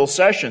out till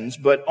sessions,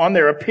 but on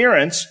their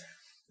appearance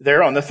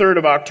there on the 3rd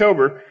of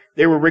October,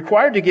 they were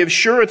required to give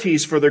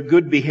sureties for their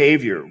good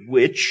behavior,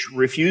 which,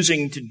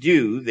 refusing to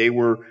do, they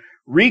were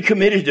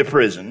recommitted to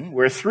prison,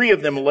 where 3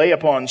 of them lay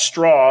upon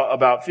straw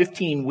about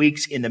 15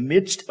 weeks in the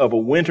midst of a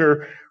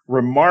winter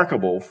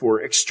remarkable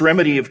for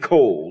extremity of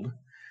cold.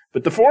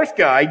 But the 4th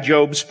guy,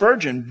 Job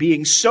Spurgeon,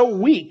 being so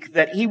weak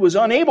that he was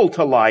unable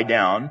to lie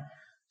down,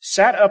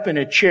 sat up in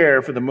a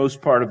chair for the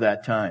most part of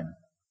that time."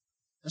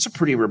 That's a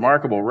pretty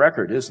remarkable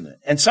record, isn't it?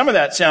 And some of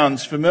that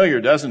sounds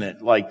familiar, doesn't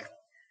it? Like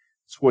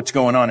it's what's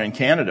going on in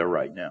Canada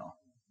right now.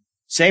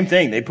 Same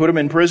thing. They put him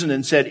in prison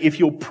and said, if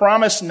you'll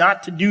promise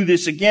not to do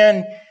this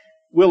again,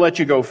 we'll let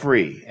you go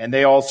free. And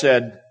they all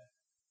said,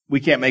 we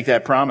can't make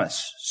that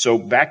promise. So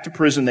back to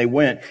prison they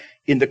went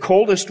in the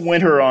coldest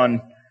winter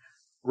on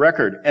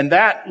record. And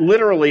that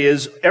literally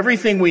is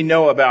everything we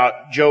know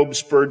about Job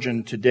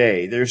Spurgeon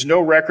today. There's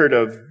no record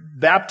of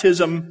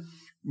baptism,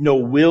 no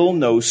will,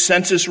 no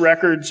census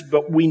records,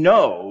 but we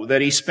know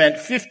that he spent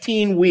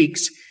 15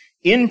 weeks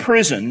in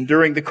prison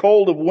during the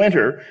cold of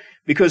winter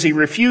because he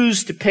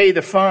refused to pay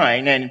the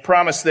fine and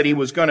promised that he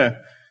was going to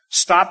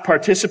stop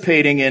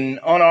participating in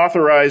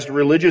unauthorized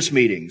religious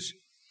meetings.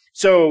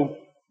 So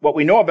what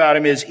we know about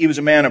him is he was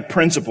a man of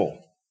principle.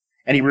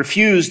 And he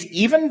refused,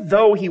 even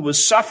though he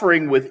was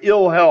suffering with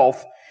ill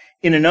health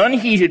in an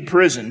unheated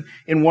prison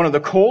in one of the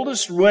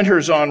coldest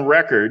winters on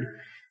record.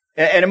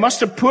 And it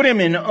must have put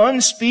him in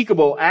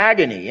unspeakable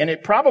agony, and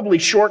it probably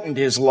shortened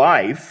his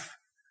life.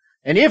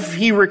 And if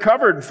he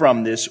recovered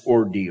from this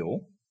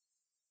ordeal,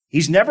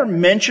 he's never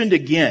mentioned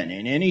again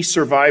in any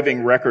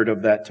surviving record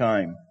of that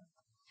time.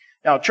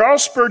 Now,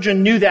 Charles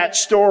Spurgeon knew that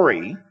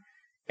story,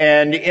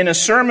 and in a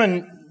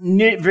sermon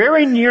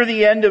very near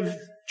the end of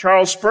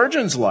Charles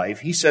Spurgeon's life,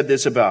 he said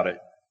this about it.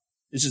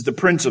 This is the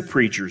Prince of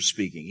Preachers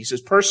speaking. He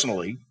says,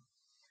 "Personally,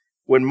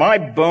 when my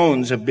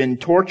bones have been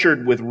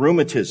tortured with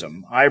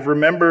rheumatism, I've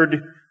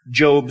remembered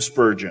Job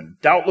Spurgeon,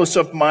 doubtless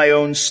of my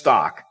own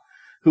stock,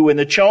 who in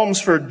the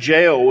Chelmsford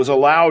jail was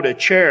allowed a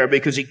chair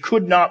because he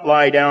could not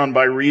lie down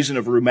by reason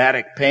of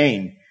rheumatic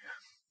pain.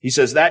 He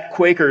says, that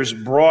Quaker's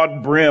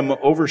broad brim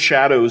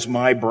overshadows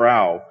my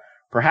brow.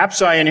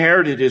 Perhaps I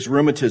inherited his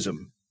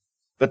rheumatism,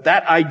 but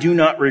that I do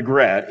not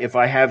regret if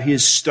I have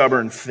his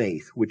stubborn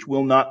faith, which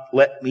will not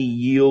let me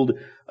yield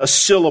a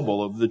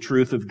syllable of the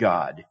truth of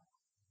God.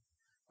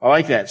 I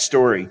like that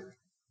story.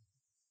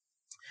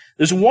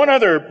 There's one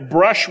other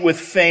brush with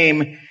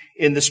fame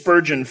in the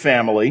Spurgeon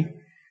family,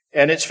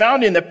 and it's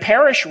found in the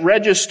parish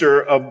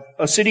register of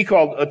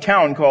a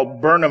town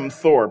called Burnham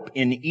Thorpe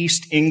in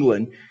East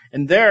England.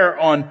 And there,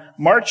 on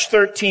March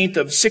 13th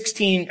of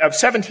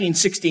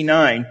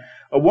 1769,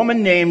 a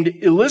woman named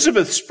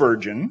Elizabeth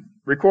Spurgeon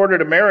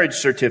recorded a marriage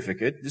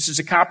certificate. This is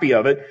a copy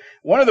of it.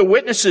 One of the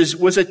witnesses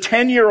was a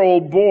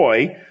 10-year-old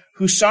boy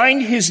who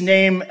signed his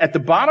name at the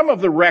bottom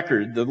of the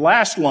record, the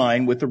last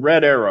line with the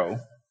red arrow,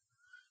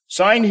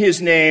 signed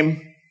his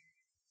name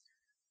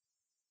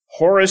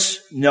Horace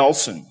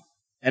Nelson.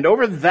 And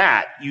over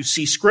that, you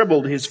see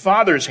scribbled his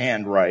father's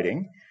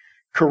handwriting,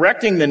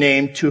 correcting the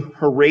name to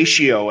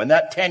Horatio. And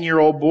that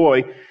 10-year-old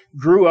boy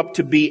grew up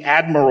to be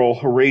Admiral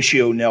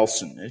Horatio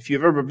Nelson. If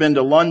you've ever been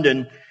to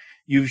London,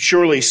 you've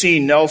surely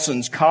seen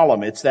Nelson's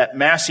column. It's that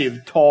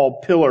massive,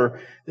 tall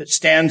pillar that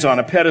stands on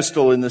a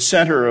pedestal in the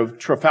center of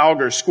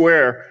Trafalgar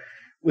Square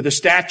with a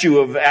statue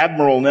of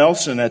Admiral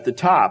Nelson at the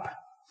top.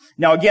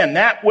 Now again,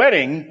 that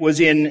wedding was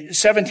in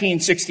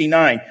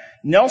 1769.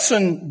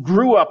 Nelson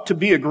grew up to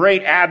be a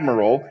great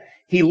admiral.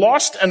 He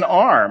lost an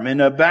arm in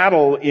a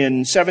battle in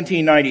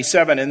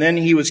 1797, and then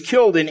he was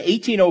killed in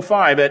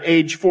 1805 at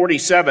age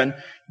 47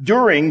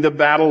 during the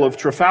Battle of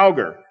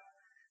Trafalgar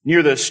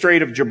near the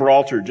Strait of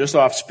Gibraltar, just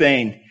off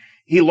Spain.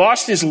 He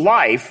lost his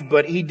life,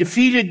 but he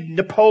defeated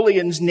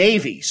Napoleon's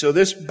navy. So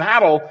this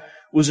battle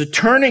was a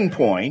turning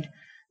point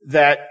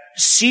that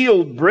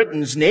sealed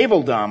Britain's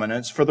naval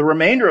dominance for the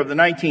remainder of the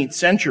 19th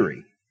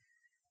century.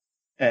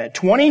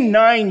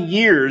 29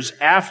 years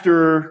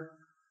after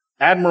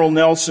Admiral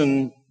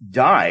Nelson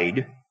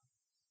died,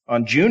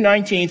 on June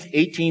 19th,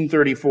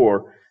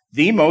 1834,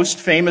 the most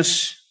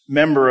famous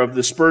member of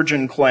the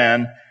Spurgeon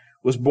clan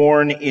was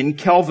born in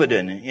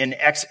Kelvedon in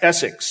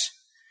Essex.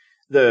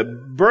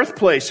 The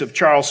birthplace of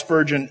Charles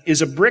Spurgeon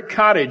is a brick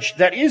cottage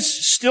that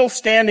is still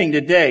standing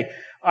today.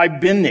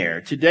 I've been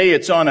there. Today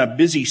it's on a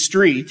busy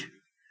street.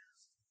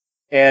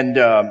 And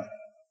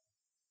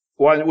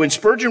when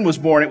Spurgeon was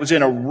born, it was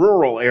in a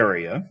rural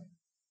area.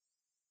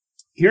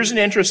 Here's an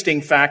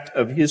interesting fact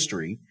of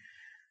history.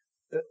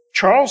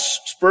 Charles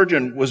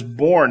Spurgeon was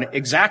born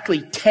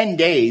exactly 10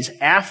 days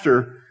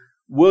after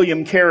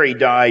William Carey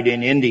died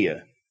in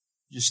India.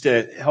 Just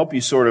to help you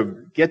sort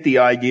of get the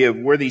idea of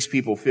where these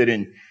people fit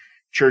in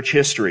church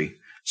history.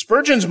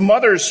 Spurgeon's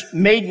mother's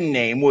maiden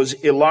name was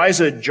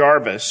Eliza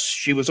Jarvis.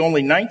 She was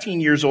only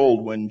 19 years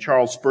old when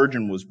Charles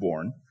Spurgeon was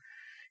born.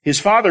 His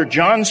father,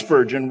 John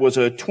Spurgeon, was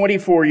a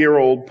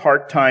 24-year-old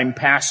part-time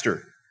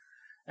pastor.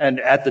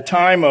 And at the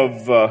time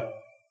of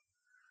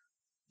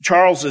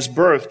Charles's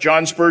birth,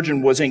 John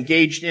Spurgeon was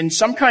engaged in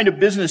some kind of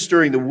business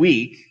during the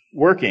week,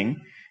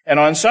 working. And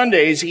on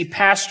Sundays, he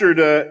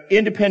pastored an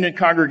independent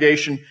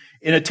congregation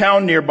in a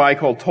town nearby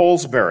called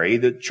Tollesbury.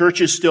 The church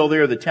is still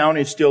there. The town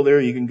is still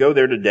there. You can go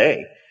there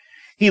today.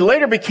 He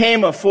later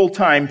became a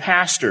full-time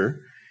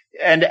pastor,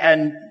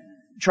 and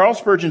Charles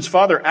Spurgeon's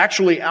father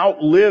actually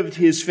outlived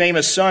his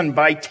famous son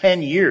by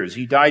 10 years.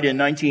 He died in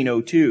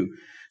 1902.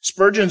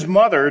 Spurgeon's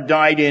mother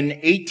died in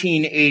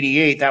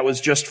 1888. That was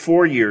just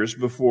 4 years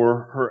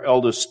before her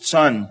eldest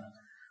son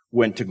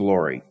went to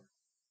glory.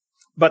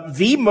 But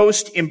the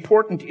most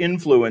important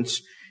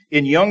influence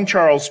in young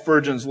Charles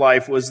Spurgeon's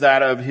life was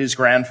that of his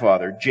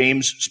grandfather,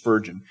 James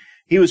Spurgeon.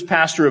 He was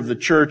pastor of the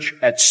church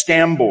at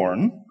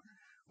Stambourne,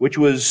 which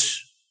was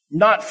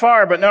not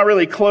far, but not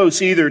really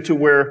close either to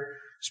where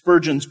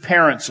Spurgeon's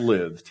parents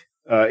lived.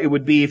 It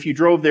would be, if you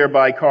drove there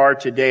by car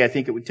today, I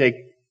think it would take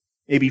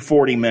maybe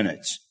 40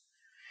 minutes.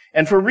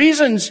 And for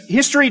reasons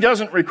history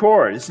doesn't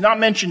record, it's not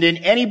mentioned in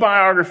any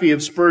biography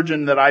of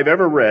Spurgeon that I've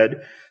ever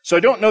read, so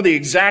I don't know the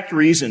exact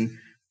reason.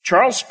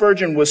 Charles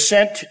Spurgeon was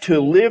sent to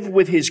live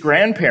with his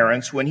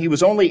grandparents when he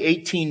was only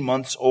 18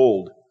 months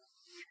old,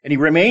 and he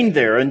remained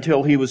there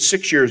until he was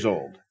 6 years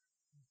old.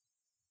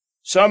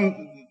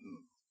 Some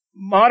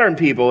modern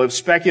people have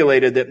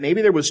speculated that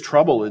maybe there was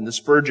trouble in the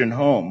Spurgeon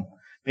home.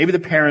 Maybe the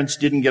parents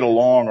didn't get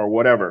along or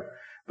whatever.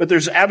 But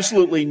there's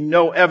absolutely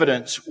no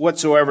evidence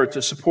whatsoever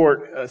to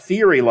support a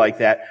theory like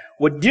that.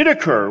 What did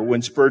occur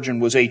when Spurgeon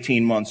was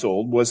 18 months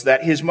old was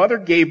that his mother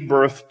gave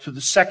birth to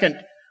the second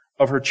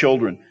of her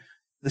children.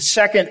 The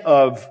second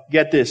of,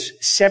 get this,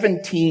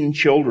 17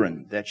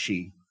 children that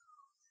she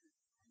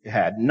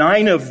had.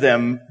 9 of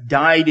them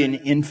died in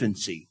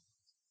infancy.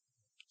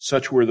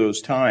 Such were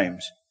those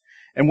times.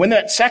 And when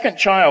that second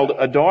child,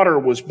 a daughter,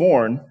 was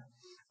born,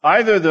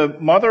 either the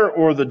mother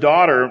or the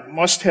daughter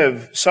must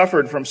have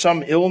suffered from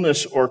some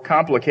illness or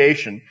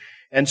complication.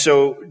 And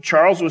so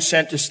Charles was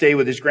sent to stay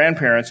with his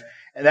grandparents.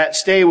 And that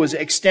stay was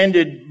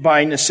extended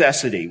by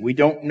necessity. We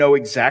don't know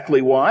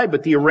exactly why,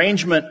 but the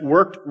arrangement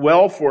worked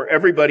well for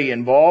everybody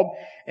involved.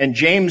 And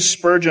James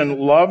Spurgeon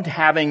loved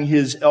having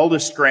his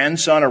eldest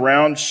grandson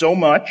around so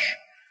much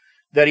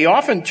that he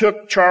often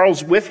took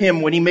Charles with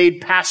him when he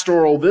made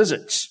pastoral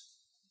visits.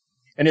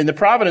 And in the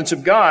providence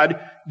of God,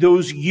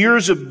 those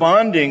years of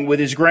bonding with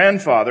his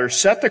grandfather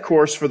set the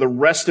course for the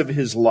rest of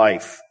his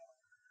life.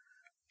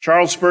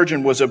 Charles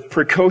Spurgeon was a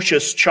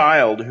precocious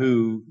child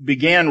who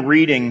began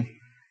reading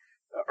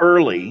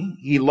early.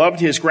 He loved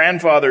his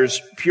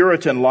grandfather's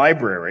Puritan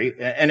library.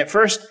 And at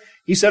first,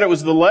 he said it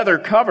was the leather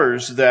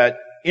covers that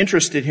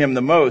interested him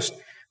the most.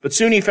 But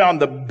soon he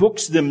found the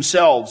books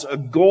themselves a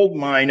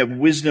goldmine of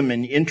wisdom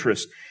and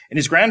interest. And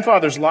his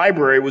grandfather's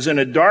library was in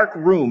a dark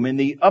room in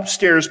the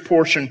upstairs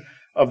portion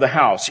of the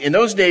house. In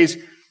those days,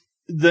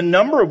 the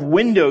number of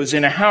windows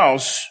in a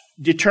house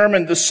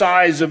determined the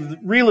size of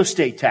real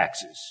estate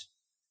taxes.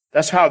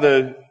 That's how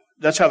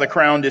the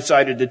crown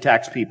decided to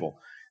tax people.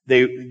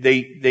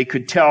 They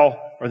could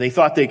tell, or they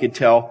thought they could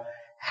tell,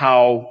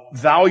 how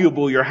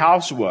valuable your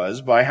house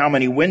was by how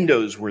many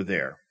windows were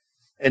there.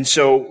 And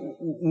so,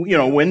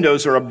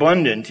 windows are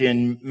abundant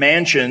in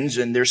mansions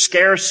and they're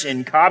scarce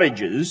in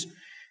cottages.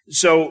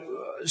 So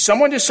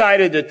someone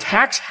decided to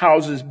tax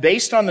houses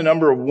based on the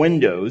number of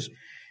windows.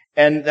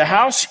 And the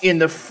house in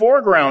the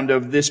foreground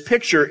of this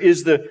picture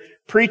is the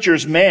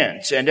preacher's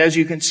manse. And as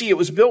you can see, it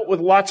was built with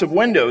lots of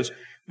windows.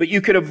 But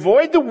you could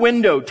avoid the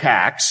window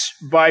tax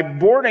by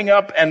boarding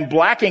up and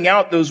blacking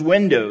out those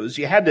windows.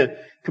 You had to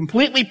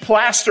completely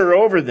plaster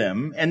over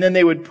them, and then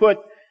they would put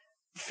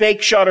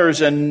fake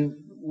shutters and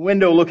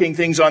window-looking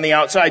things on the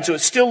outside. So it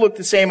still looked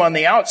the same on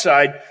the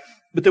outside,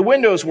 but the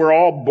windows were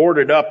all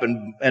boarded up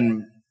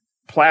and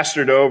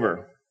plastered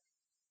over.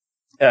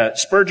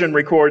 Spurgeon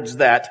records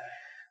that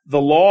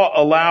the law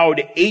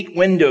allowed 8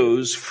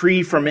 windows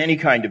free from any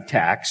kind of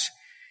tax.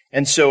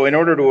 And so in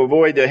order to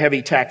avoid the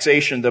heavy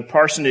taxation, the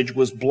parsonage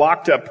was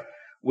blocked up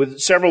with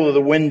several of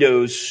the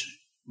windows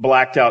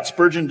blacked out.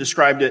 Spurgeon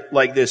described it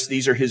like this.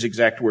 These are his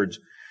exact words.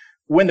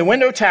 When the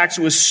window tax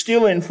was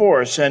still in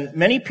force, and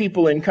many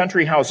people in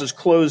country houses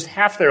closed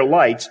half their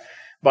lights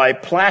by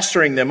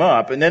plastering them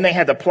up, and then they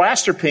had the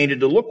plaster painted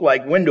to look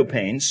like window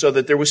panes so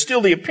that there was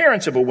still the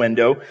appearance of a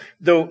window,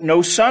 though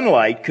no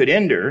sunlight could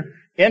enter,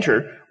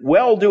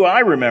 well do I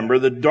remember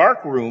the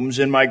dark rooms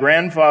in my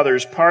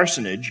grandfather's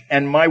parsonage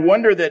and my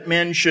wonder that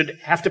men should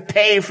have to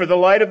pay for the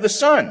light of the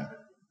sun.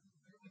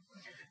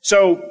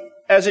 So,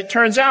 as it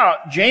turns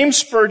out, James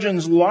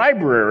Spurgeon's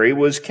library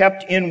was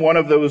kept in one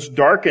of those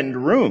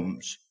darkened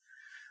rooms.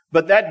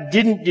 But that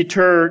didn't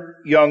deter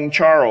young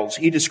Charles.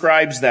 He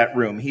describes that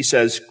room. He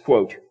says,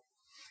 quote,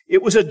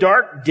 "It was a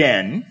dark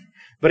den,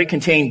 but it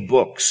contained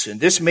books, and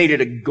this made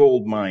it a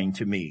gold mine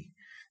to me.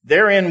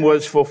 Therein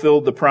was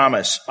fulfilled the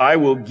promise, I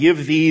will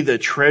give thee the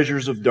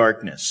treasures of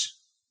darkness."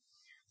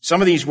 Some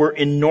of these were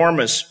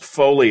enormous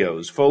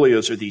folios.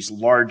 Folios are these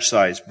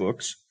large-sized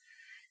books.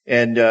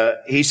 And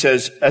he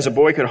says, as a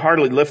boy could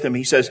hardly lift them,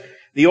 he says,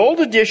 "The old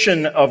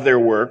edition of their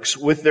works,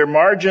 with their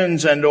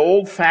margins and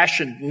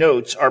old-fashioned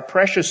notes, are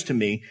precious to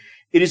me.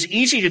 It is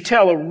easy to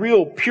tell a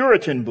real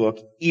Puritan book,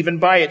 even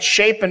by its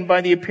shape and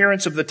by the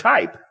appearance of the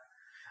type.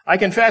 I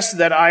confess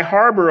that I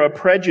harbor a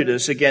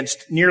prejudice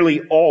against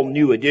nearly all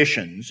new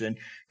editions and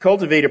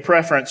cultivate a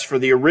preference for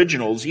the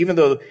originals, even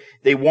though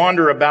they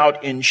wander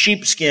about in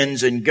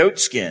sheepskins and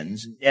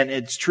goatskins. And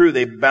it's true,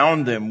 they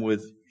bound them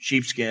with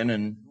sheepskin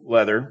and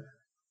leather.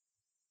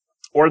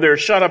 Or they're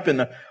shut up in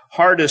the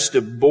hardest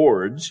of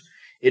boards.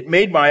 It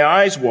made my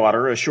eyes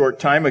water a short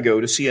time ago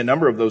to see a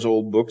number of those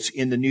old books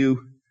in the new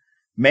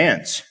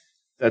manse."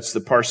 That's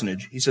the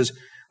parsonage. He says,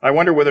 "I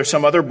wonder whether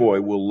some other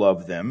boy will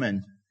love them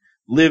and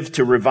live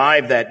to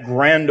revive that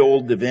grand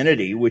old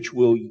divinity, which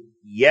will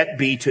yet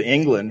be to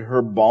England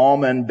her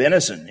balm and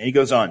benison." And he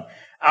goes on,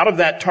 out of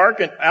that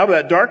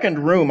darkened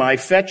room, I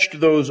fetched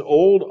those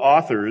old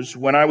authors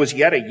when I was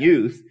yet a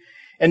youth,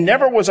 and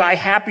never was I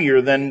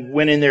happier than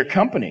when in their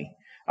company.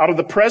 Out of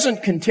the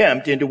present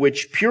contempt into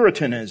which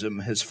Puritanism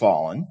has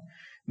fallen,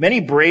 many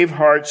brave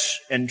hearts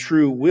and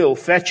true will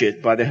fetch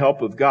it by the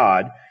help of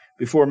God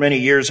before many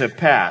years have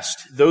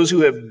passed. Those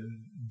who have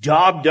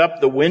daubed up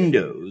the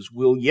windows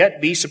will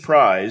yet be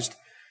surprised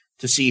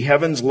to see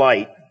heaven's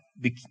light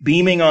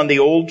beaming on the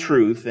old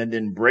truth and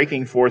then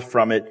breaking forth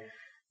from it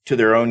to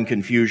their own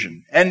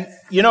confusion. And,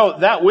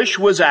 that wish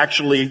was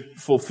actually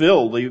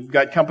fulfilled. You've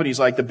got companies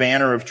like the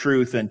Banner of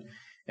Truth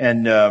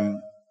and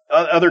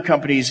other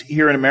companies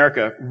here in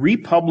America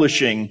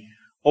republishing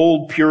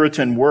old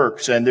Puritan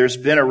works, and there's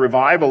been a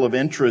revival of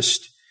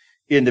interest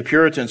in the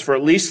Puritans for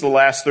at least the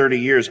last 30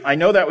 years. I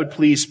know that would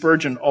please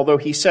Spurgeon, although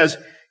he says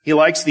he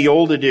likes the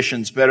old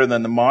editions better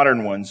than the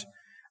modern ones.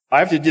 I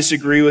have to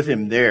disagree with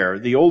him there.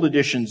 The old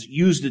editions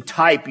used a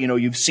type,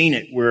 you've seen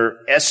it, where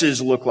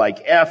S's look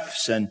like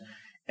F's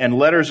and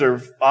letters are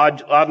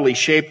oddly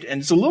shaped, and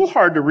it's a little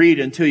hard to read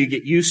until you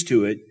get used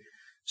to it.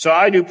 So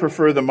I do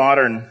prefer the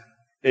modern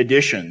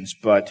editions,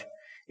 but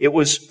it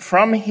was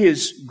from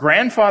his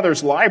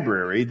grandfather's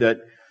library that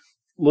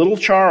little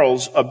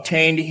Charles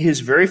obtained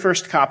his very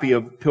first copy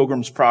of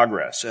Pilgrim's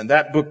Progress, and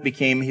that book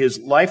became his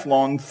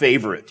lifelong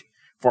favorite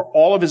for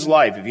all of his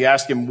life. If you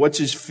ask him what's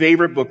his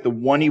favorite book, the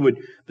one he would,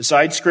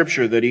 besides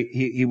Scripture, that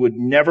he would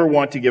never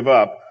want to give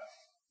up,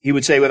 he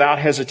would say without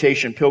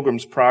hesitation,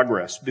 Pilgrim's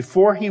Progress.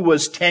 Before he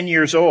was 10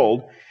 years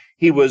old,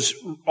 he was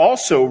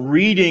also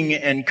reading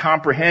and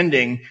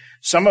comprehending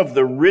some of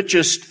the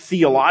richest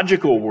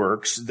theological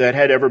works that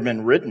had ever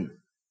been written.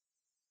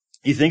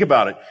 You think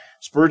about it.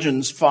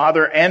 Spurgeon's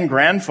father and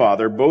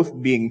grandfather,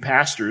 both being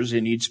pastors,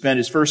 and he'd spent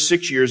his first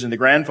 6 years in the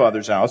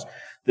grandfather's house,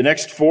 the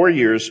next 4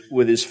 years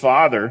with his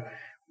father,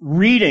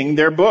 reading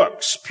their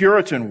books,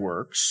 Puritan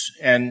works,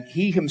 and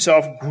he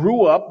himself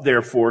grew up,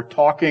 therefore,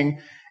 talking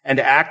and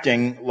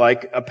acting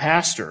like a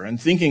pastor and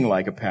thinking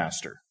like a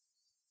pastor.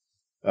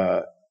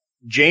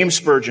 James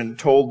Spurgeon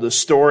told the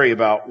story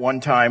about one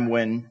time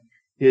when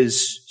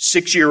his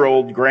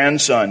 6-year-old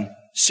grandson,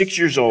 6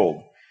 years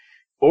old,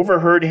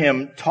 overheard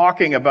him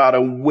talking about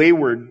a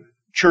wayward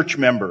church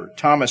member,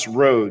 Thomas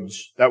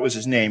Rhodes. That was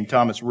his name,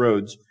 Thomas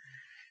Rhodes.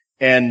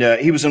 And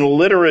he was an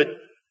illiterate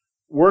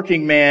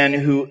working man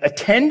who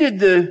attended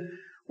the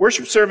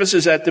worship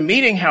services at the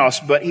meeting house,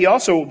 but he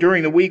also,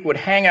 during the week, would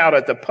hang out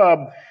at the pub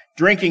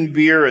drinking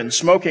beer and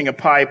smoking a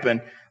pipe.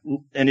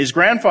 And his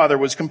grandfather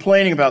was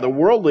complaining about the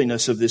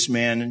worldliness of this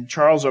man. And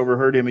Charles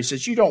overheard him. He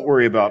says, "You don't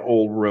worry about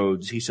old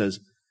Rhodes." He says,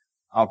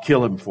 "I'll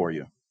kill him for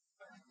you."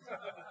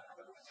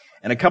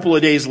 And a couple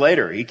of days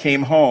later, he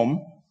came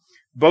home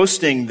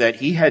boasting that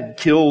he had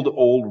killed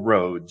old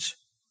Rhodes.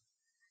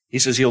 He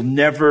says, "He'll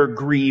never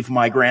grieve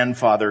my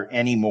grandfather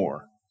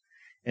anymore."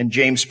 And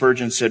James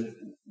Spurgeon said,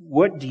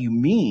 "What do you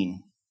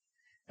mean?"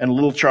 And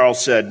little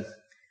Charles said,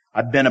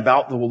 "I've been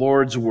about the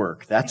Lord's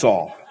work, that's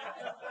all."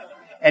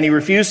 And he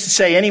refused to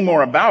say any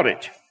more about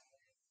it.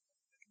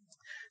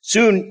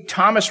 Soon,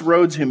 Thomas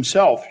Rhodes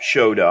himself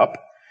showed up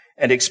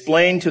and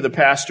explained to the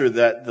pastor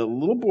that the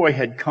little boy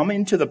had come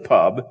into the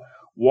pub,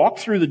 walked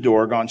through the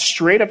door, gone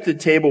straight up to the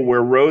table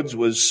where Rhodes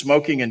was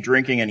smoking and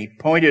drinking, and he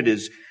pointed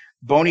his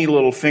bony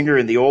little finger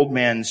in the old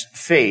man's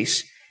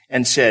face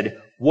and said,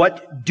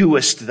 "What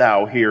doest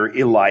thou here,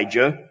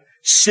 Elijah,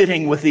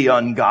 sitting with the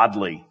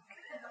ungodly?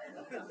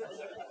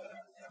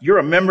 You're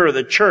a member of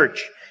the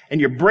church, and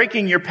you're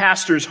breaking your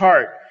pastor's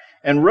heart."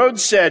 And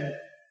Rhodes said,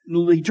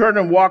 he turned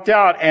and walked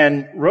out,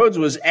 and Rhodes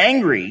was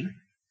angry,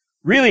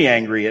 really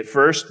angry at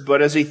first,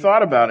 but as he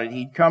thought about it,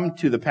 he'd come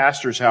to the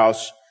pastor's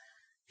house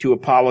to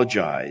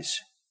apologize.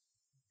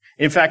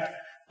 In fact,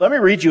 let me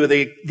read you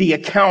the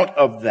account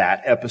of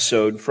that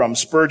episode from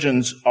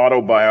Spurgeon's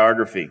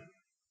autobiography.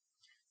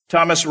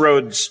 Thomas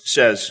Rhodes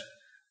says,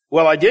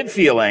 "Well, I did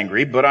feel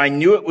angry, but I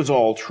knew it was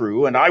all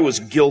true, and I was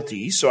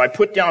guilty, so I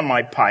put down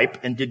my pipe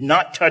and did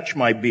not touch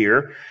my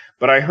beer,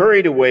 but I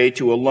hurried away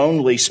to a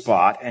lonely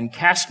spot and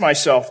cast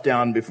myself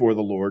down before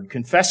the Lord,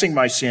 confessing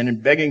my sin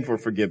and begging for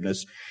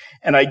forgiveness.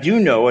 And I do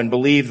know and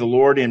believe the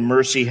Lord in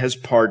mercy has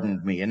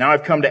pardoned me. And now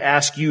I've come to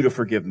ask you to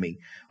forgive me.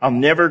 I'll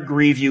never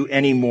grieve you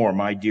anymore,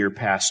 my dear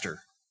pastor."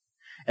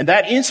 And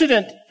that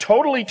incident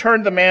totally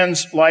turned the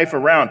man's life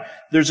around.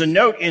 There's a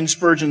note in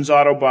Spurgeon's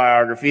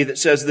autobiography that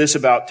says this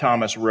about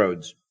Thomas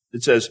Rhodes.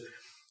 It says,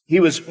 he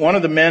was one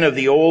of the men of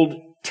the old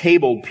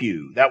table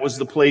pew. That was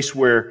the place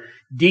where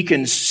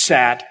deacons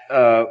sat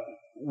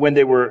when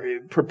they were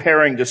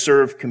preparing to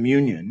serve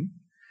communion.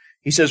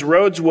 He says,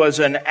 Rhodes was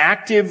an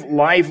active,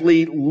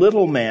 lively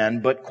little man,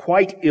 but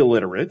quite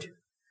illiterate,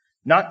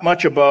 not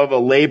much above a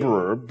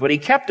laborer, but he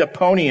kept a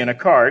pony and a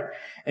cart,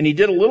 and he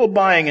did a little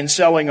buying and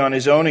selling on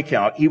his own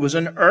account. He was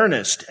an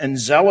earnest and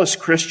zealous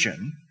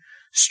Christian,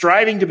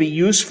 striving to be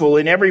useful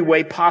in every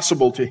way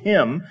possible to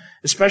him,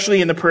 especially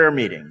in the prayer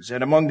meetings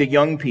and among the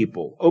young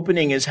people,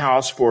 opening his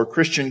house for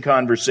Christian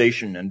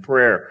conversation and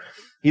prayer.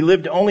 He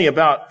lived only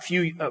about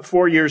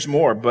 4 years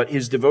more, but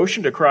his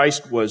devotion to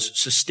Christ was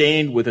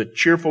sustained with a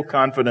cheerful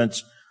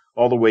confidence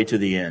all the way to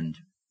the end.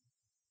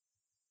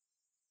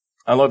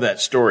 I love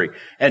that story.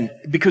 And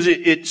because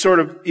it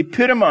sort of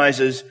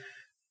epitomizes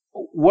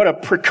what a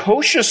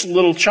precocious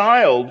little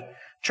child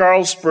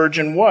Charles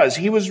Spurgeon was.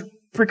 He was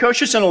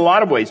precocious in a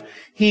lot of ways.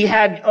 He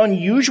had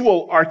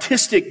unusual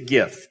artistic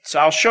gifts.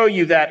 I'll show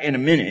you that in a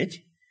minute.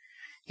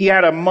 He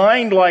had a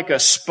mind like a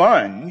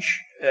sponge,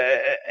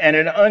 and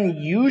an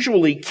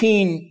unusually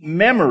keen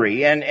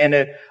memory and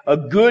a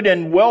good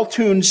and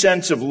well-tuned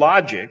sense of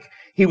logic.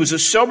 He was a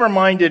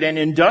sober-minded and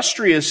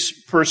industrious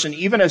person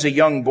even as a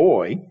young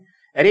boy.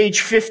 At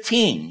age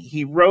 15,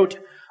 he wrote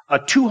a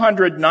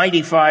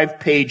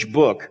 295-page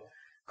book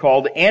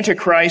called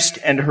Antichrist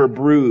and Her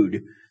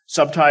Brood,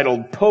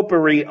 subtitled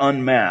Popery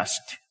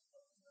Unmasked.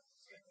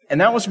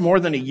 And that was more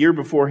than a year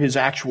before his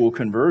actual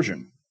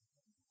conversion.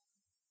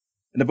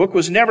 And the book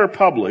was never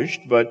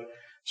published, but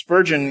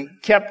Spurgeon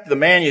kept the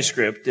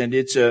manuscript, and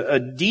it's a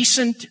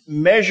decent,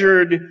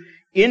 measured,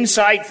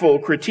 insightful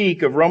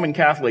critique of Roman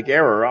Catholic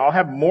error. I'll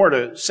have more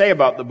to say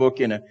about the book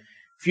in a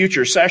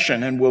future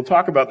session, and we'll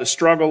talk about the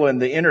struggle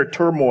and the inner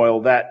turmoil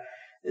that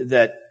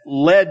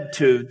led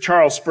to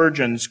Charles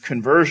Spurgeon's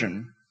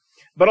conversion.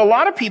 But a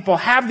lot of people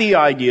have the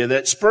idea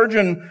that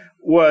Spurgeon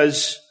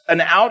was an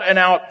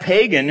out-and-out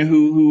pagan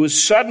who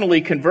was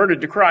suddenly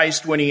converted to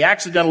Christ when he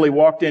accidentally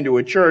walked into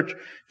a church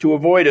to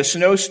avoid a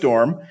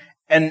snowstorm.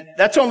 And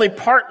that's only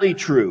partly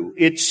true.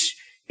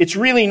 It's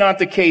really not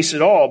the case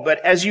at all. But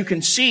as you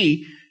can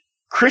see,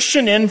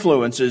 Christian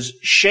influences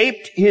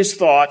shaped his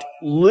thought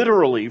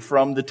literally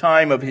from the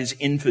time of his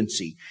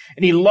infancy.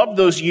 And he loved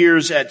those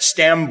years at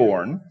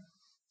Stambourne.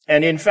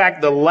 And in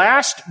fact, the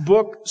last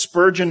book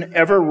Spurgeon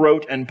ever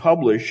wrote and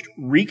published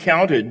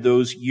recounted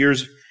those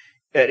years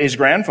at his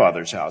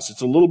grandfather's house.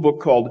 It's a little book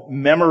called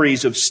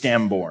Memories of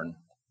Stambourne.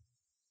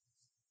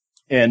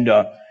 And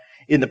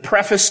in the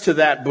preface to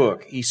that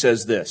book, he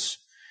says this: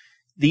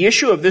 "The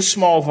issue of this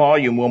small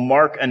volume will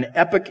mark an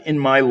epoch in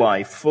my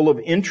life, full of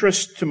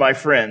interest to my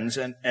friends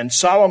and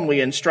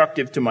solemnly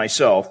instructive to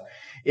myself.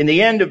 In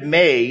the end of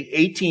May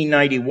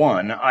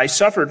 1891, I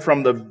suffered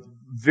from the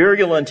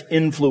virulent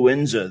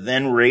influenza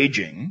then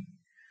raging,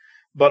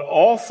 but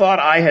all thought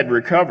I had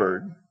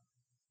recovered,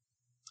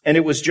 and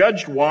it was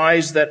judged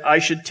wise that I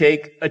should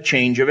take a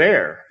change of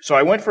air. So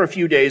I went for a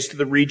few days to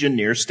the region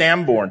near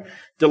Stambourne,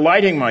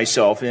 delighting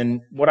myself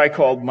in what I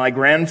called my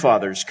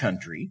grandfather's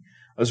country.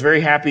 I was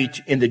very happy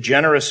in the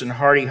generous and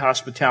hearty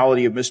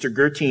hospitality of Mr.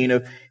 Gertine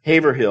of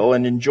Haverhill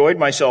and enjoyed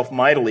myself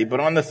mightily. But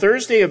on the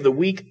Thursday of the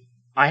week,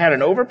 I had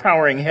an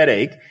overpowering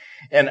headache,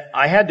 and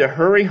I had to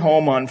hurry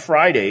home on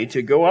Friday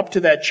to go up to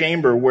that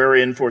chamber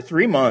wherein for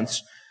 3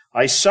 months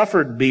I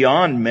suffered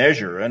beyond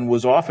measure and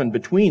was often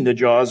between the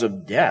jaws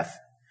of death.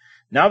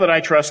 Now that I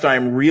trust I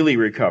am really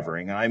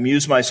recovering, I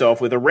amuse myself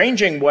with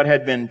arranging what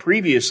had been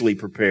previously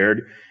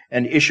prepared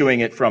and issuing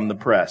it from the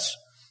press."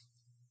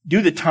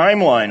 Do the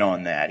timeline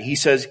on that. He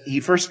says he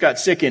first got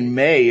sick in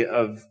May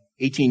of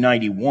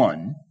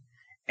 1891,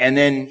 and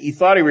then he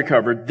thought he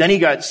recovered. Then he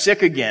got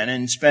sick again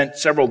and spent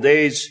several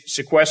days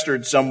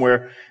sequestered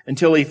somewhere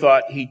until he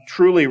thought he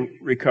truly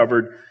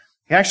recovered.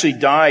 He actually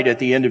died at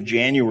the end of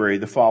January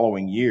the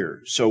following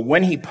year. So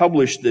when he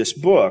published this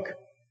book,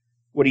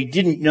 what he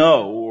didn't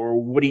know,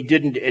 or what he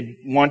didn't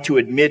want to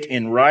admit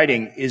in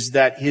writing, is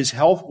that his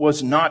health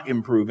was not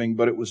improving,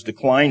 but it was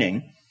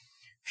declining.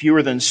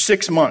 Fewer than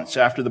 6 months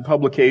after the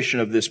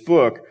publication of this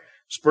book,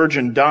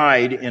 Spurgeon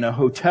died in a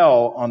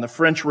hotel on the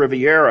French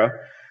Riviera,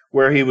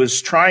 where he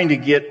was trying to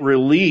get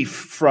relief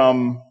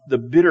from the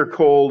bitter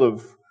cold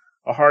of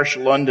a harsh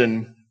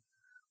London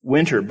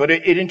winter. But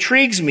it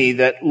intrigues me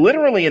that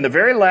literally in the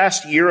very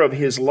last year of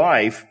his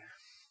life,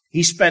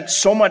 he spent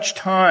so much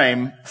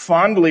time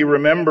fondly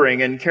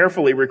remembering and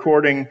carefully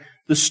recording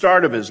the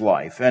start of his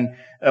life. And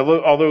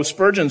although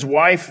Spurgeon's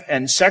wife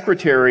and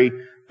secretary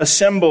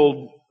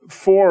assembled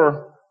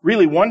 4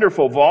 really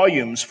wonderful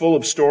volumes full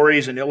of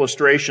stories and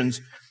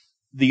illustrations,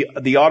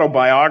 the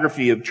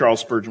autobiography of Charles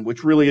Spurgeon,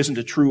 which really isn't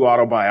a true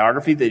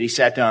autobiography that he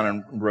sat down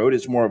and wrote.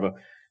 It's more of a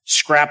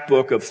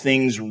scrapbook of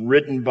things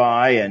written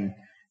by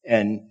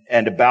and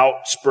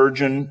about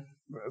Spurgeon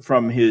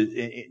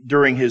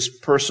during his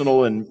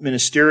personal and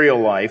ministerial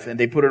life, and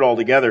they put it all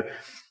together.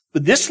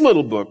 But this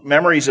little book,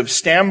 Memories of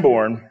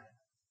Stambourne,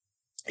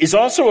 is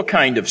also a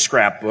kind of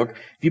scrapbook.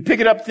 If you pick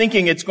it up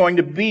thinking it's going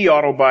to be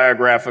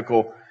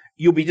autobiographical,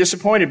 you'll be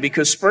disappointed,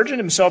 because Spurgeon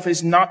himself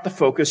is not the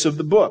focus of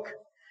the book.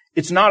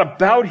 It's not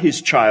about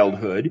his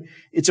childhood.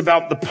 It's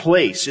about the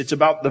place. It's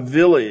about the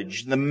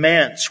village, the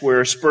manse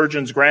where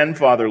Spurgeon's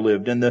grandfather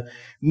lived, and the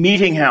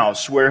meeting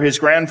house where his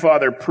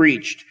grandfather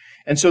preached.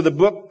 And so the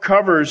book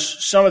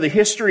covers some of the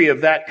history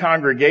of that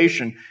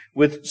congregation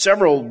with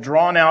several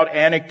drawn-out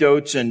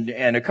anecdotes and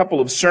a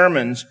couple of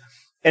sermons.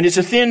 And it's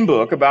a thin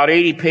book, about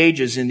 80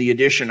 pages in the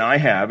edition I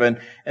have. And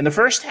the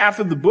first half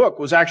of the book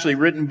was actually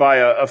written by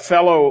a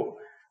fellow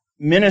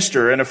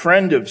minister and a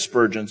friend of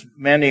Spurgeon's, a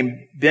man named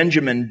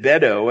Benjamin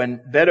Beddoe. And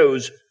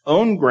Beddoe's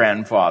own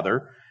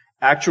grandfather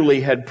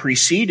actually had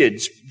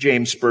preceded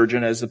James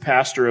Spurgeon as the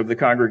pastor of the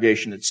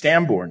congregation at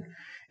Stambourne.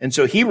 And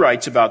so he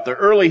writes about the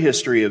early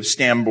history of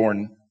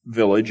Stambourne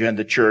village and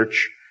the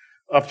church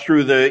up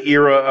through the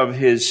era of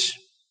his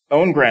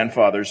own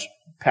grandfather's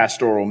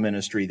pastoral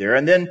ministry there.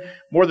 And then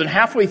more than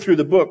halfway through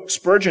the book,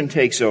 Spurgeon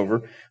takes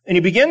over, and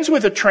he begins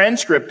with a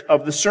transcript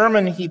of the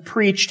sermon he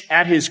preached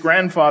at his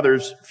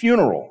grandfather's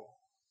funeral.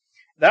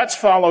 That's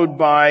followed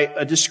by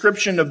a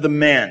description of the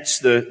manse,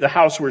 the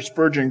house where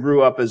Spurgeon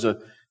grew up as a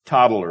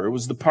toddler. It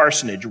was the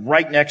parsonage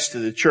right next to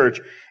the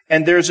church.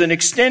 And there's an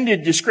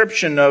extended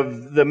description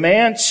of the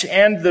manse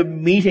and the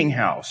meeting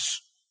house.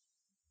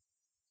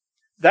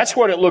 That's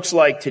what it looks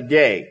like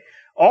today.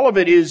 All of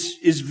it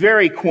is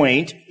very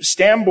quaint.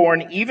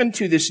 Stambourne, even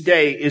to this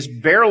day, is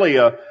barely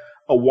a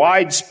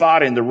wide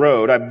spot in the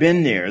road. I've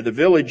been there. The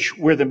village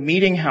where the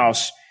meeting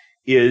house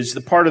is,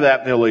 the part of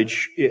that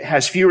village, it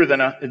has fewer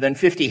than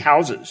 50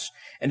 houses.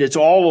 And it's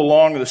all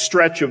along the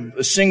stretch of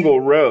a single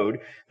road.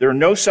 There are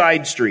no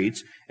side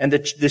streets. And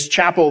this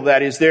chapel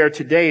that is there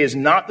today is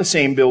not the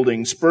same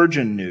building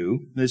Spurgeon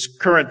knew. This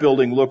current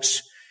building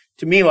looks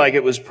to me like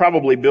it was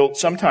probably built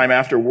sometime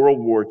after World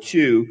War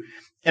II.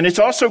 And it's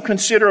also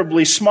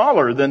considerably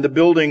smaller than the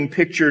building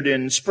pictured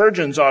in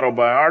Spurgeon's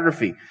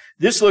autobiography.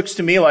 This looks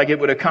to me like it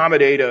would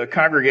accommodate a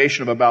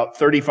congregation of about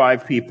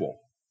 35 people.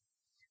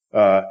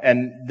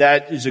 And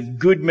that is a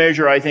good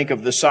measure, I think,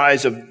 of the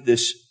size of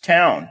this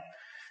town.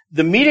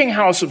 The meeting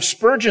house of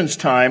Spurgeon's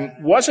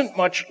time wasn't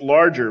much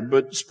larger,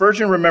 but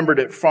Spurgeon remembered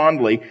it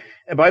fondly.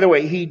 And by the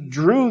way, he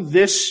drew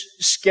this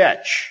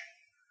sketch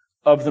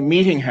of the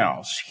meeting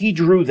house. He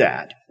drew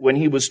that when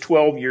he was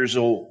 12 years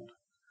old.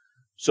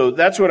 So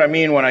that's what I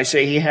mean when I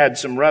say he had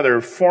some rather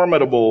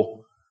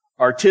formidable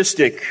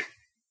artistic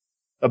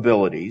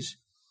abilities.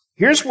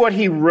 Here's what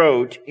he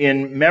wrote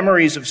in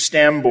Memories of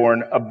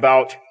Stambourne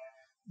about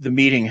the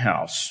meeting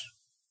house.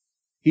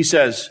 He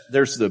says,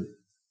 there's the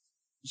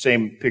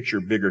same picture,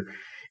 bigger.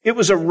 It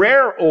was a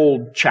rare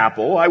old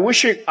chapel. I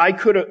wish it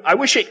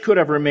could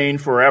have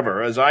remained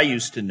forever as I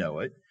used to know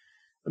it.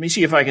 Let me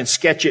see if I can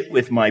sketch it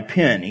with my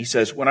pen. He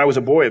says, when I was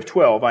a boy of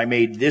 12, I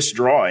made this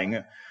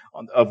drawing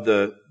of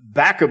the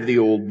back of the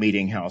old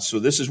meeting house. So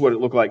this is what it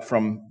looked like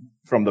from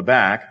the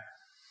back.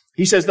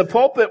 He says, the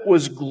pulpit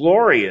was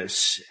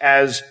glorious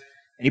as,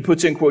 and he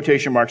puts in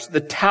quotation marks, the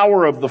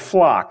tower of the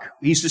flock.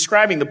 He's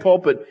describing the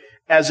pulpit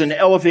as an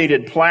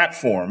elevated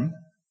platform.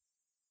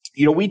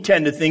 You know, we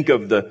tend to think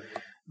of the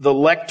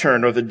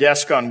lectern or the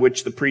desk on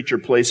which the preacher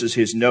places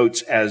his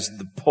notes as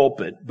the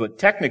pulpit, but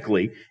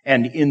technically,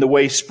 and in the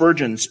way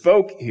Spurgeon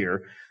spoke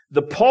here,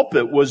 the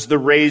pulpit was the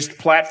raised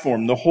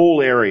platform, the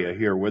whole area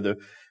here where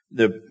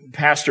the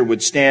pastor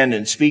would stand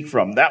and speak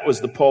from. That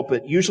was the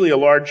pulpit, usually a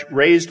large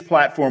raised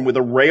platform with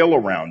a rail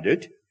around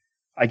it,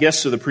 I guess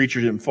so the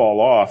preacher didn't fall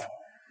off.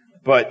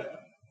 But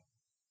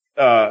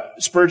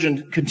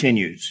Spurgeon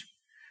continues.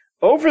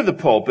 Over the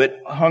pulpit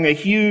hung a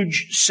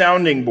huge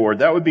sounding board.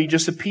 That would be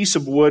just a piece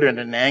of wood at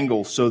an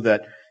angle so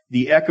that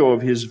the echo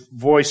of his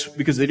voice,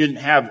 because they didn't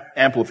have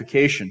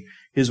amplification,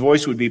 his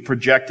voice would be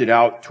projected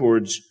out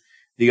towards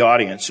the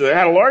audience. So it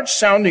had a large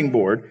sounding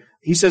board.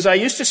 He says, I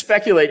used to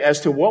speculate as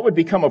to what would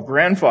become of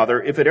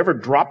grandfather if it ever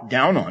dropped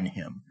down on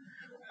him.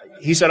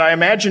 He said, I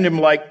imagined him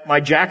like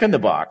my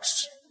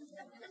Jack-in-the-Box.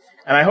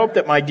 And I hoped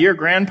that my dear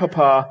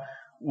grandpapa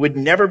would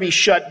never be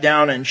shut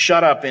down and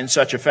shut up in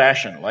such a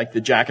fashion, like the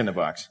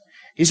Jack-in-the-Box.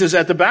 He says,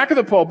 at the back of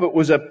the pulpit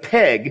was a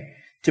peg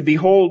to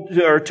hold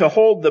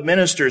the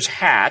minister's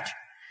hat,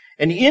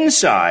 and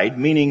inside,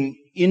 meaning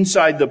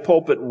inside the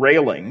pulpit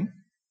railing,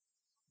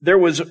 there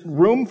was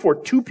room for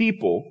two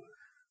people,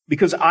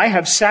 because I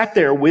have sat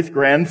there with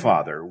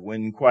grandfather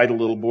when quite a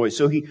little boy.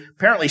 So he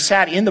apparently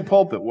sat in the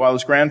pulpit while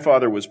his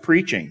grandfather was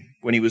preaching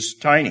when he was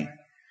tiny.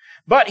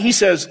 But he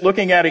says,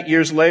 looking at it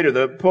years later,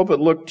 the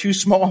pulpit looked too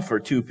small for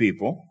two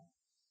people.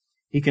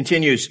 He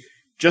continues,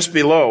 just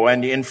below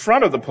and in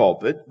front of the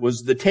pulpit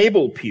was the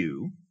table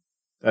pew.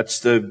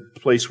 That's the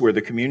place where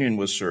the communion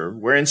was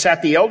served, wherein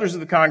sat the elders of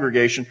the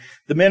congregation,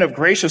 the men of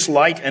gracious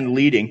light and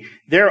leading.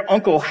 There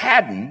Uncle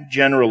Haddon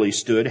generally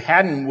stood.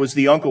 Haddon was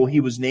the uncle he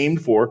was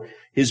named for.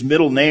 His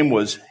middle name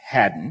was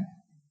Haddon.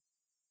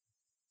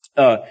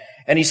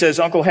 And he says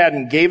Uncle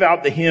Haddon gave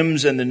out the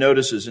hymns and the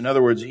notices. In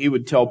other words, he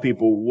would tell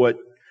people what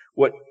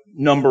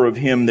number of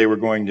hymn they were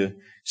going to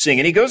sing.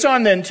 And he goes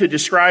on then to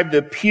describe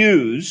the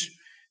pews.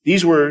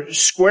 These were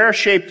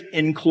square-shaped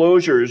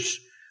enclosures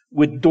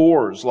with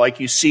doors like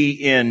you see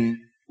in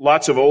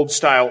lots of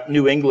old-style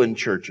New England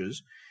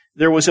churches.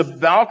 There was a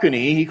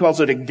balcony, he calls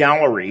it a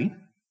gallery,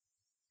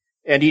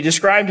 and he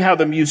described how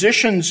the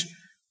musicians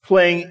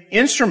playing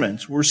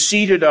instruments were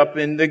seated up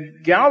in the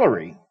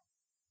gallery.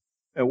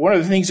 And one of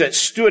the things that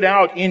stood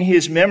out in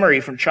his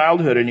memory from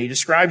childhood, and he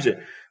describes it,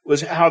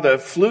 was how the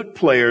flute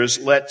players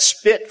let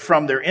spit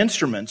from their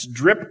instruments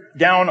drip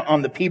down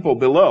on the people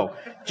below.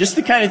 Just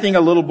the kind of thing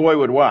a little boy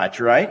would watch,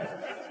 right?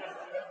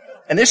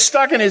 And this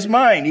stuck in his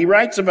mind. He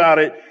writes about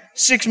it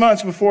 6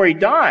 months before he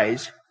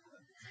dies.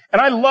 And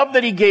I love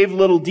that he gave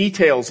little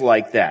details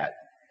like that.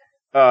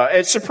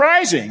 It's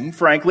surprising,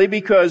 frankly,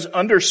 because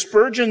under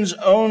Spurgeon's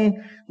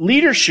own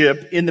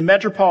leadership in the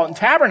Metropolitan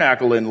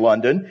Tabernacle in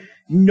London,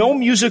 no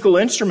musical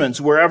instruments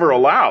were ever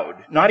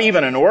allowed, not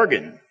even an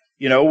organ.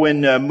 You know,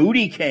 when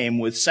Moody came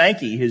with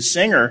Sankey, his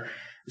singer,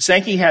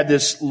 Sankey had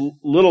this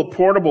little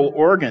portable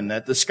organ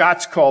that the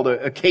Scots called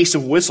a case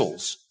of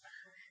whistles.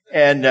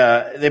 And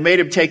they made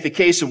him take the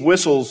case of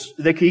whistles.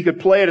 He could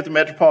play it at the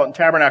Metropolitan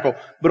Tabernacle,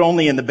 but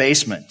only in the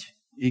basement.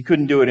 He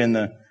couldn't do it in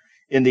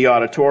the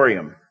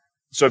auditorium.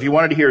 So if you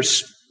wanted to hear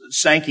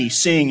Sankey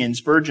sing in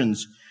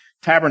Spurgeon's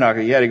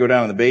tabernacle, you had to go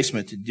down in the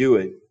basement to do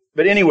it.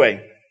 But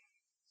anyway,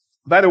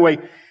 by the way,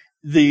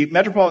 the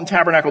Metropolitan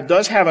Tabernacle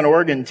does have an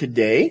organ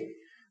today,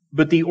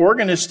 but the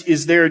organist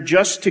is there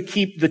just to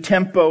keep the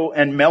tempo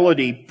and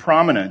melody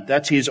prominent.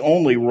 That's his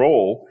only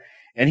role.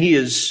 And he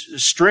is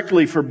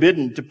strictly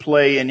forbidden to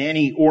play in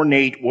any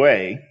ornate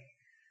way.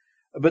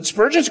 But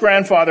Spurgeon's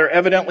grandfather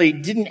evidently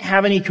didn't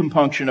have any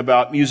compunction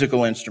about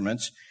musical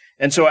instruments.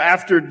 And so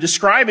after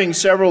describing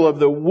several of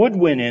the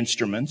woodwind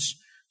instruments,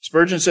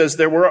 Spurgeon says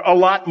there were a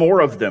lot more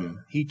of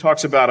them. He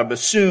talks about a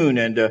bassoon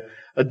and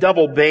a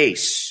double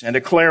bass and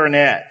a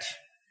clarinet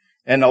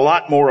and a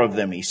lot more of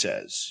them, he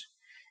says.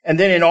 And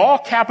then in all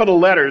capital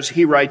letters,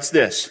 he writes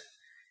this,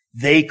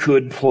 they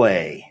could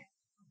play.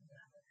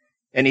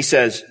 And he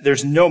says,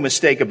 there's no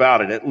mistake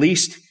about it. At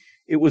least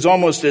it was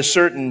almost as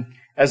certain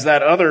as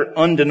that other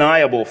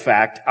undeniable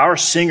fact, our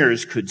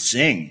singers could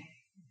sing.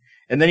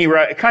 And then he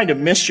kind of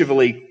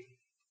mischievously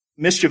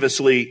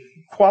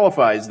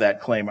qualifies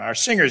that claim. Our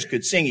singers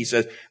could sing, he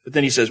says, but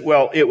then he says,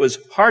 well, it was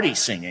hearty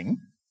singing.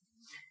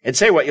 And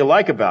say what you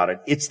like about it.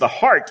 It's the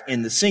heart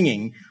in the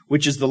singing,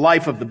 which is the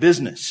life of the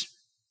business.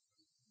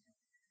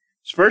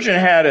 Spurgeon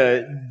had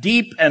a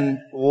deep and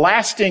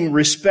lasting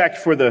respect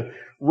for the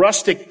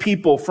rustic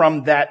people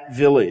from that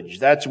village.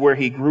 That's where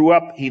he grew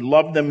up. He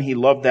loved them. He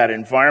loved that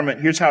environment.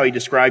 Here's how he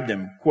described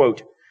them.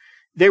 Quote,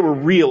 they were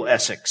real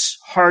Essex,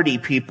 hardy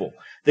people.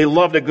 They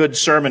loved a good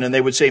sermon, and they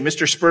would say,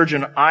 Mr.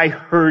 Spurgeon, I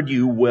heard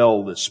you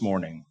well this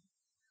morning.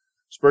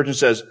 Spurgeon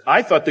says,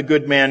 I thought the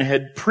good man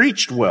had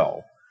preached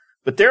well.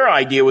 But their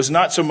idea was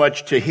not so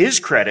much to his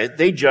credit.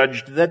 They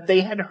judged that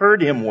they had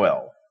heard him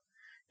well.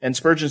 And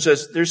Spurgeon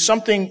says there's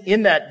something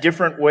in that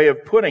different way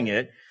of putting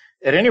it.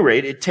 At any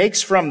rate, it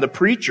takes from the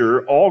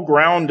preacher all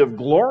ground of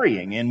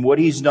glorying in what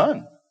he's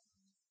done.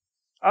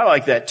 I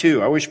like that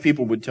too. I wish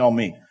people would tell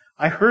me,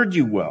 I heard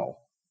you well.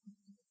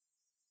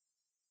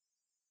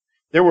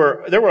 There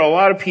were a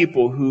lot of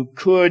people who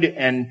could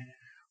and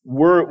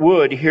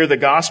would hear the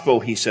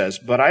gospel, he says,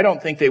 but I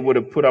don't think they would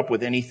have put up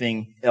with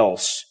anything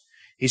else.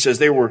 He says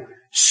they were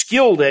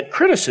skilled at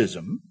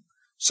criticism.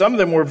 Some of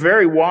them were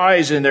very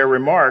wise in their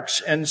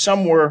remarks, and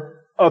some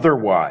were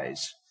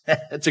otherwise.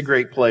 That's a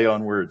great play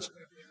on words.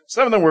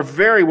 Some of them were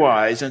very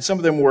wise, and some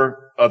of them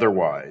were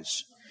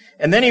otherwise.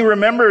 And then he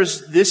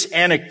remembers this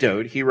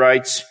anecdote. He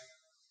writes,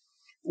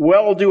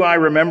 well do I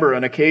remember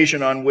an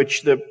occasion on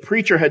which the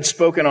preacher had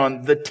spoken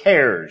on the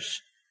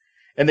tares.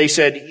 And they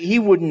said he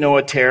wouldn't know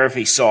a tare if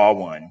he saw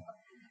one.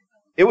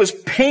 It was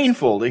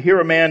painful to hear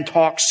a man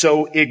talk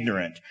so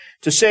ignorant.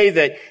 To say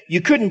that you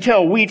couldn't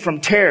tell wheat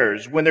from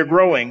tares when they're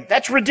growing,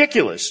 that's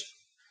ridiculous.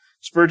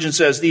 Spurgeon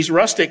says these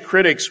rustic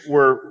critics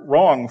were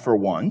wrong for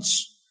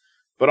once,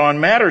 but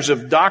on matters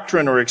of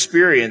doctrine or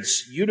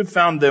experience, you'd have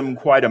found them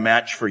quite a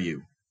match for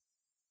you.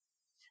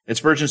 And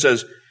Spurgeon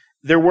says,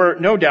 there were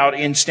no doubt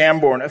in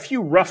Stambourne a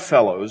few rough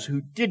fellows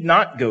who did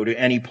not go to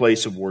any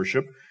place of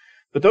worship,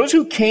 but those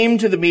who came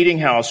to the meeting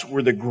house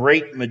were the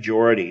great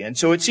majority. And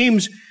so it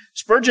seems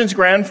Spurgeon's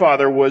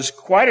grandfather was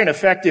quite an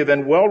effective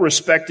and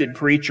well-respected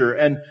preacher,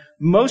 and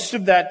most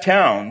of that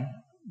town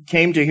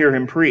came to hear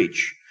him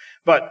preach.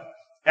 But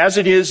as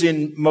it is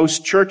in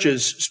most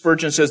churches,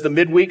 Spurgeon says the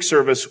midweek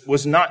service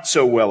was not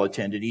so well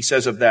attended. He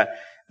says of that,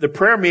 the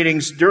prayer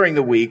meetings during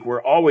the week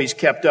were always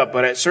kept up,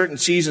 but at certain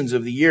seasons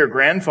of the year,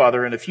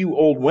 grandfather and a few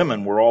old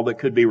women were all that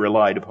could be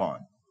relied upon.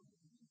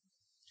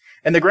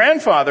 And the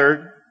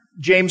grandfather,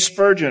 James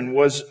Spurgeon,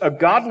 was a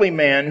godly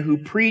man who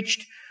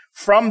preached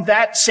from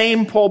that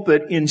same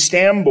pulpit in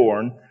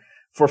Stambourne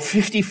for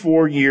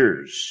 54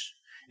 years.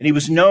 And he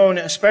was known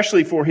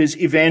especially for his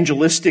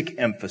evangelistic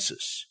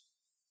emphasis.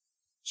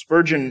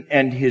 Spurgeon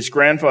and his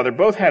grandfather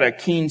both had a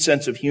keen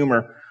sense of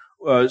humor.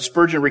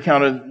 Spurgeon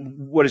recounted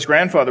what his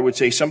grandfather would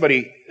say.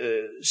 Somebody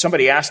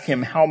asked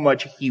him how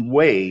much he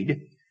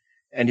weighed,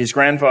 and his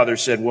grandfather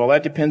said, well,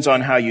 that depends on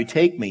how you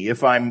take me.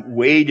 If I'm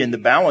weighed in the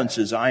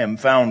balances, I am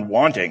found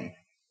wanting.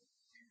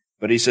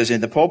 But he says,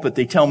 in the pulpit,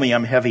 they tell me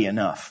I'm heavy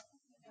enough.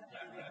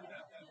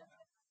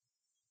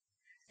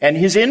 And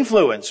his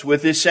influence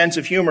with this sense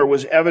of humor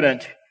was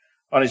evident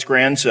on his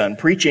grandson,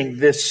 preaching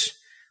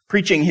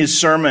his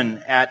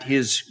sermon at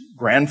his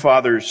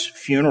grandfather's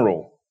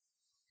funeral.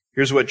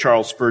 Here's what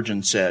Charles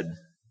Spurgeon said.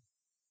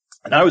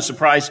 And I was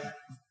surprised,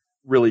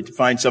 really, to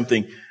find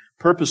something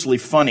purposely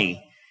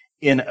funny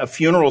in a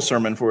funeral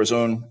sermon for his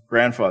own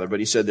grandfather. But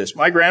he said this,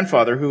 my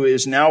grandfather, who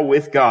is now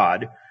with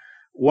God,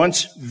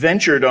 once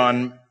ventured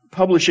on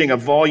publishing a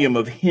volume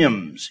of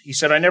hymns. He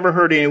said, I never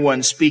heard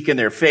anyone speak in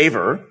their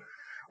favor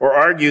or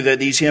argue that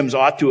these hymns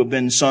ought to have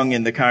been sung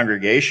in the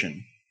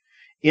congregation.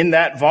 In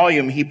that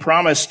volume, he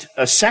promised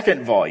a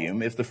second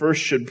volume if the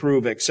first should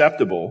prove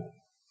acceptable.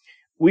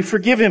 We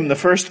forgive him the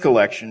first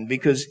collection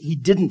because he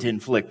didn't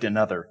inflict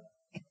another.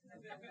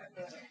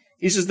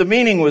 He says the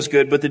meaning was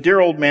good, but the dear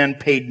old man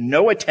paid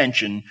no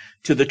attention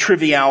to the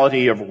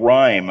triviality of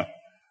rhyme.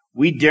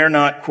 We dare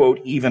not quote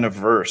even a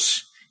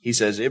verse. He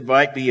says, it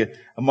might be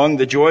among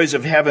the joys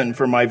of heaven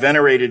for my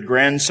venerated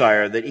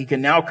grandsire that he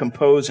can now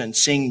compose and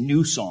sing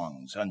new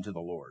songs unto the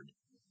Lord.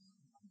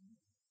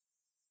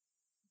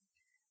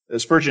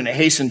 Spurgeon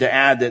hastened to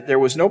add that there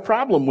was no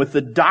problem with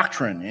the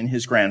doctrine in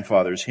his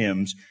grandfather's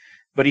hymns,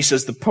 but he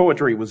says the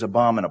poetry was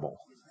abominable.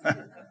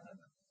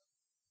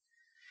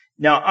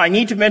 Now, I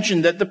need to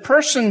mention that the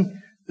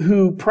person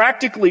who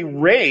practically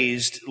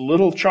raised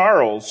little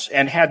Charles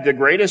and had the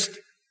greatest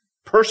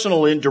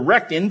personal and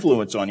direct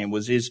influence on him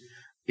was his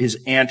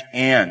Aunt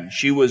Anne.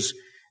 She was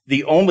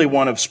the only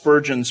one of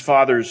Spurgeon's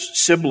father's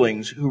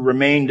siblings who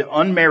remained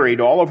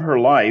unmarried all of her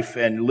life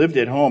and lived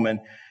at home. And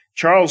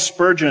Charles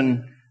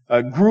Spurgeon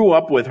grew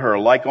up with her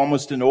like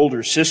almost an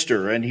older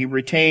sister, and he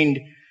retained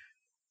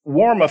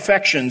warm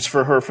affections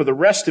for her for the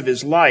rest of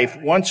his life.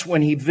 Once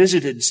when he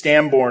visited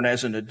Stambourne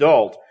as an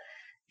adult,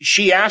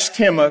 she asked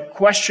him a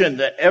question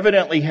that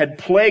evidently had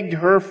plagued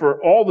her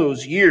for all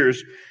those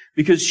years,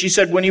 Because she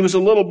said when he was a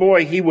little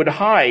boy, he would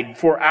hide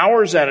for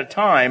hours at a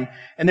time,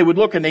 and they would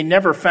look and they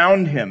never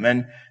found him.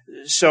 And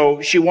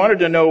so she wanted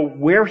to know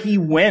where he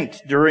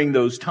went during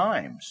those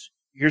times.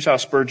 Here's how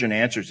Spurgeon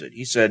answers it.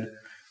 He said,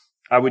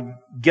 I would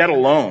get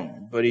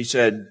alone, but he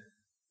said,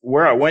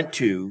 where I went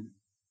to,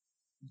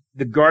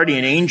 the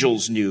guardian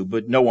angels knew,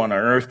 but no one on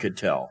earth could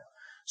tell.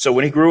 So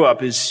when he grew up,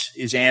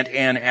 his Aunt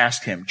Anne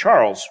asked him,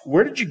 Charles,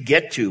 where did you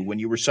get to when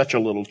you were such a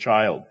little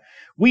child?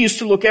 We used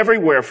to look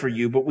everywhere for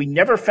you, but we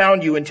never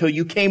found you until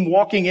you came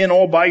walking in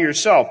all by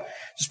yourself.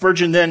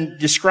 Spurgeon then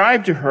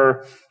described to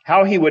her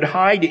how he would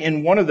hide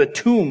in one of the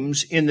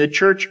tombs in the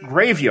church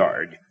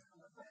graveyard.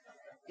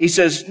 He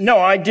says, no,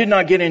 I did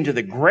not get into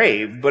the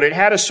grave, but it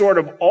had a sort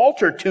of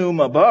altar tomb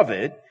above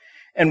it,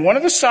 and one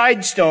of the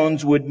side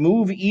stones would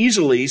move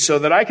easily so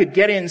that I could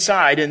get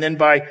inside, and then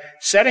by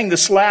setting the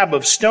slab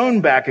of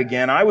stone back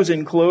again, I was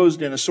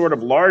enclosed in a sort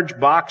of large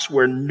box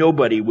where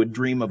nobody would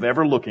dream of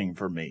ever looking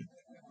for me.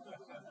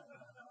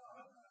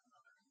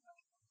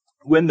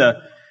 When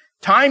the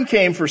time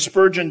came for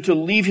Spurgeon to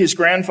leave his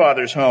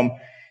grandfather's home,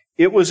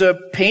 it was a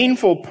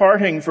painful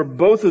parting for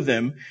both of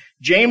them.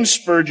 James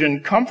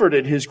Spurgeon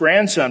comforted his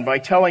grandson by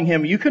telling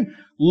him, you can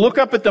look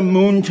up at the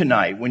moon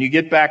tonight when you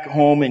get back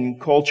home in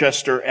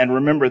Colchester, and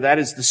remember that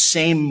is the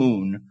same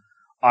moon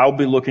I'll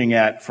be looking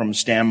at from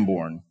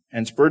Stambourne.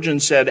 And Spurgeon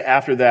said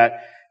after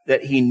that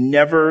he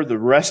never, the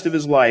rest of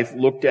his life,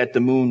 looked at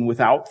the moon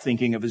without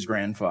thinking of his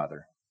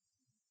grandfather.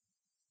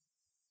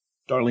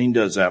 Darlene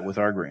does that with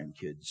our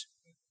grandkids.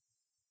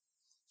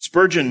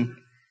 Spurgeon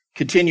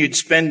continued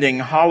spending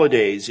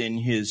holidays in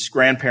his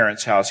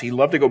grandparents' house. He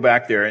loved to go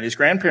back there, and his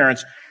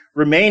grandparents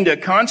remained a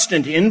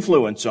constant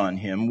influence on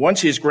him.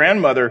 Once his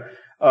grandmother,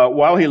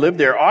 while he lived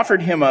there,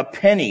 offered him a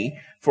penny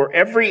for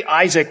every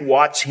Isaac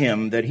Watts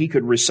hymn that he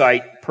could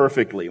recite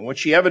perfectly. And what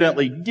she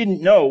evidently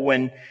didn't know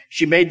when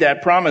she made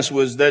that promise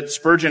was that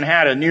Spurgeon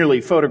had a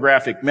nearly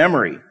photographic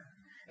memory.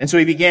 And so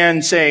he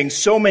began saying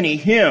so many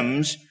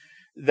hymns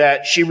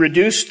that she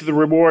reduced the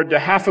reward to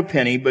half a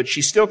penny, but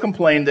she still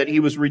complained that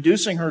he was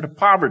reducing her to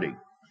poverty.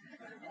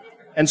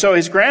 And so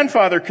his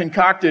grandfather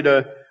concocted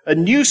a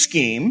new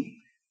scheme.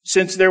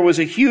 Since there was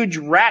a huge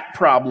rat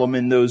problem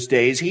in those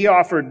days, he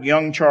offered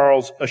young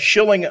Charles a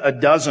shilling a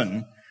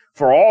dozen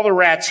for all the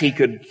rats he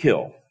could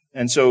kill.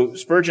 And so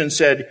Spurgeon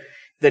said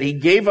that he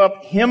gave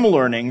up hymn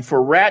learning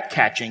for rat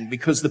catching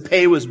because the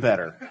pay was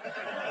better.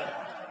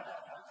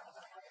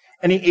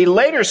 And he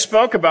later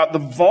spoke about the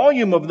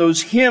volume of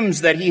those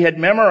hymns that he had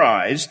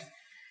memorized,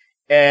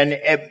 and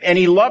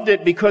he loved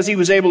it because he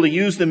was able to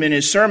use them in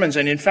his sermons.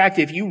 And in fact,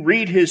 if you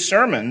read his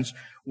sermons,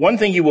 one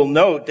thing you will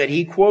note that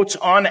he quotes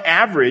on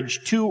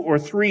average 2 or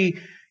 3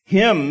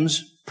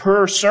 hymns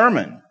per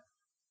sermon.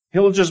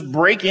 He'll just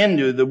break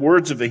into the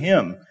words of a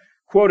hymn.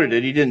 Quoted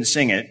it, he didn't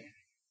sing it.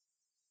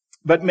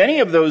 But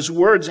many of those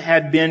words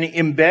had been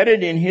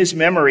embedded in his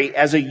memory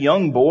as a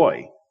young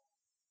boy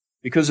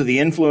because of the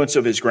influence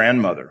of his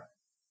grandmother.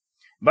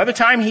 By the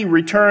time he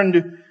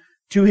returned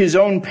to his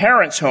own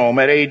parents' home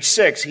at age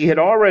 6, his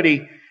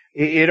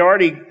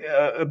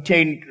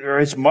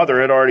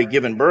mother had already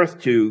given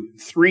birth to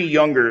 3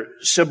 younger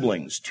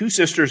siblings, 2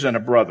 sisters and a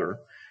brother.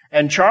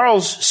 And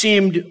Charles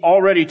seemed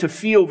already to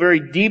feel very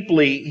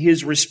deeply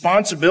his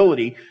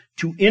responsibility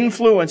to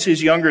influence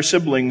his younger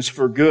siblings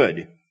for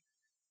good.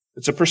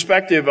 It's a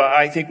perspective,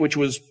 I think, which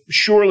was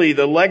surely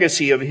the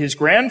legacy of his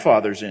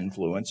grandfather's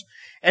influence.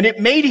 And it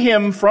made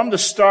him, from the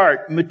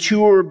start,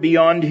 mature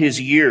beyond his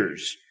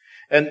years.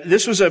 And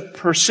this was a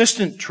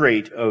persistent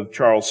trait of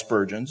Charles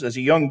Spurgeon's. As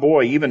a young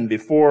boy, even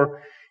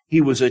before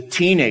he was a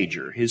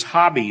teenager, his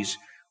hobbies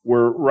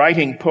were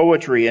writing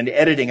poetry and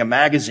editing a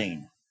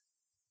magazine.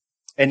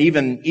 And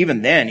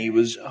even then, he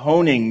was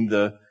honing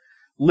the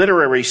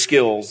literary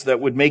skills that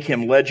would make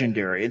him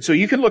legendary. And so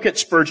you can look at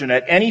Spurgeon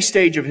at any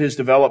stage of his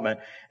development,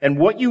 and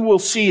what you will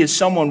see is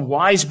someone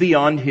wise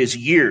beyond his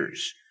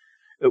years,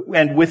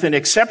 and with an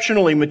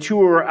exceptionally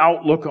mature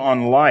outlook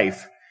on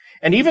life.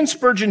 And even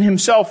Spurgeon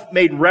himself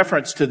made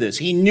reference to this.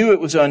 He knew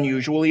it was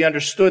unusual. He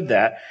understood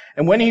that.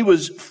 And when he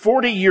was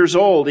 40 years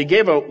old, he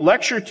gave a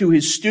lecture to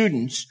his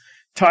students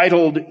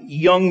titled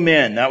Young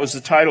Men. That was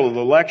the title of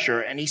the lecture.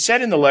 And he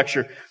said in the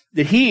lecture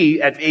that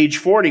he, at age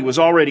 40, was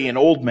already an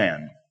old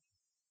man.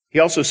 He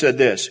also said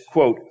this,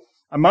 quote,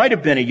 I might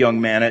have been a young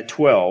man at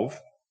 12,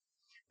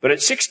 but at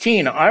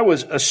 16, I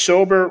was a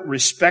sober,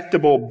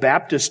 respectable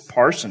Baptist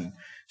parson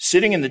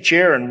sitting in the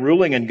chair and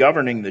ruling and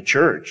governing the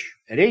church.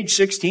 At age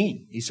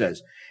 16, he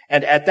says,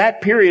 and at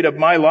that period of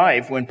my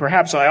life when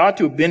perhaps I ought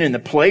to have been in the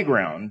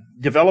playground,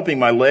 developing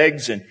my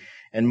legs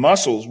and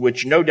muscles,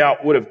 which no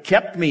doubt would have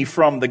kept me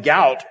from the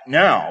gout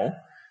now,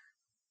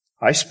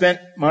 I spent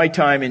my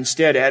time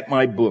instead at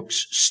my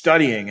books,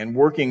 studying and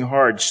working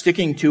hard,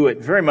 sticking to it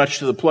very much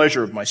to the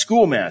pleasure of my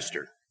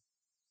schoolmaster.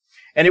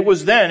 And it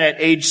was then at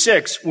age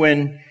 6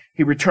 when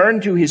he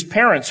returned to his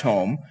parents'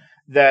 home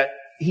that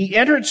he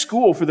entered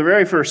school for the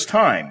very first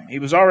time. He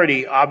was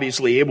already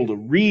obviously able to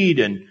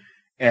read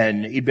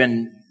and he'd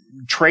been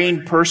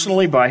trained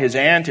personally by his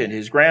aunt and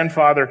his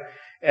grandfather.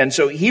 And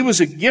so he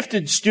was a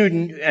gifted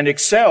student and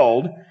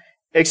excelled.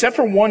 Except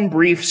for one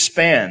brief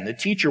span. The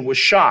teacher was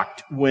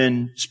shocked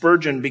when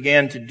Spurgeon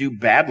began to do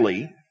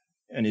badly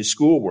in his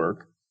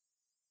schoolwork,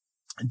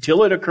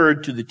 until it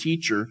occurred to the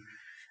teacher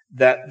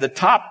that the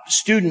top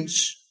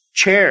student's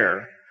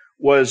chair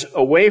was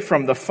away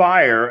from the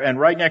fire and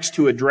right next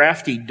to a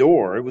drafty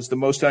door. It was the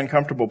most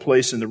uncomfortable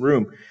place in the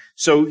room.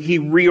 So he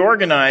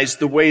reorganized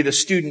the way the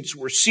students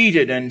were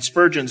seated, and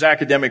Spurgeon's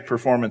academic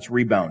performance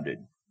rebounded.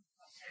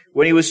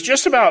 When he was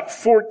just about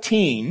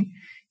 14,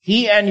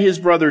 he and his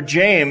brother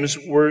James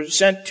were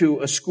sent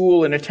to a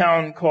school in a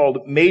town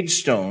called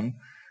Maidstone,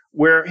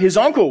 where his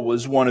uncle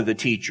was one of the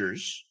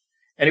teachers.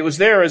 And it was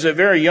there as a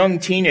very young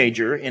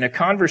teenager, in a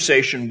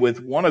conversation with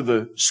one of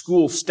the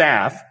school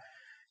staff,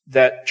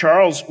 that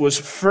Charles was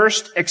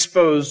first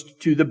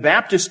exposed to the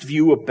Baptist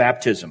view of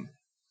baptism.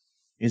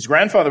 His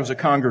grandfather was a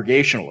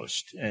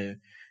Congregationalist,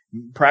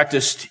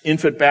 practiced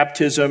infant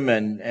baptism,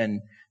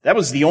 and that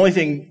was the only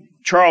thing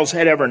Charles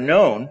had ever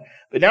known.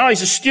 But now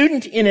he's a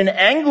student in an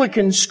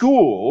Anglican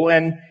school,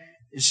 and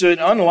it's an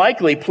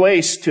unlikely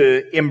place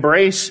to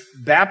embrace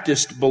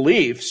Baptist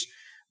beliefs.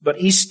 But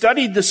he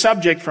studied the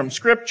subject from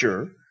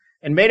Scripture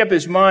and made up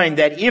his mind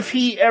that if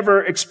he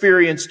ever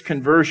experienced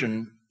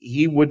conversion,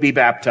 he would be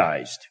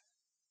baptized.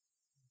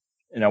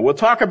 Now, we'll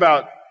talk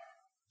about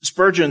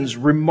Spurgeon's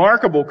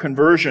remarkable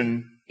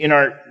conversion in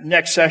our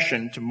next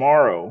session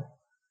tomorrow.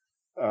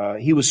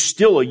 He was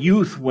still a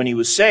youth when he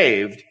was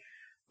saved,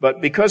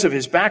 but because of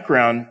his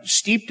background,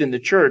 steeped in the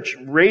church,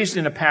 raised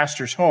in a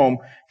pastor's home,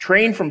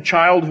 trained from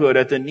childhood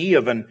at the knee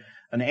of an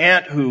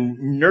aunt who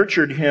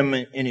nurtured him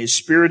in his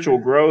spiritual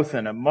growth,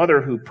 and a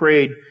mother who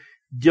prayed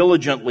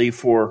diligently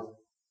for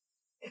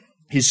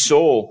his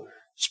soul,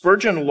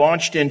 Spurgeon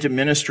launched into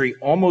ministry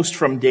almost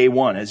from day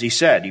one. As he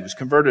said, he was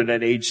converted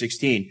at age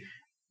 16.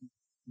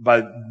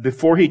 But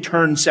before he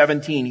turned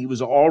 17, he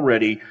was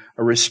already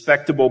a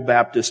respectable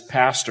Baptist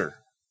pastor.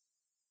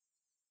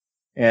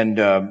 And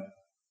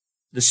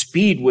the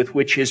speed with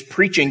which his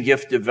preaching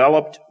gift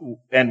developed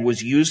and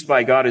was used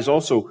by God is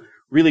also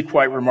really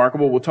quite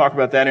remarkable. We'll talk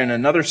about that in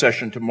another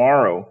session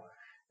tomorrow.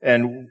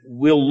 And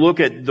we'll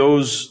look at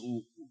those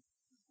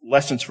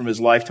lessons from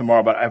his life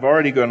tomorrow. But I've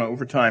already gone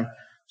over time,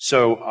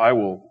 so I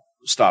will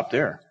stop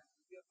there.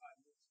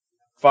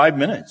 5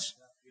 minutes.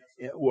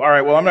 All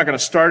right, well, I'm not going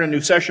to start a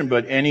new session,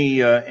 but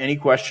any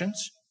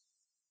questions?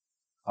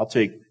 I'll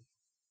take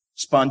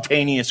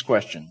spontaneous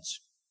questions.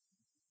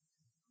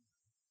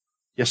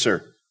 Yes,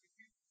 sir.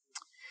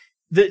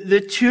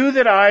 The two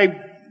that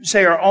I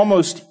say are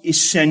almost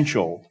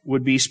essential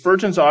would be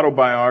Spurgeon's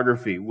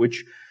autobiography,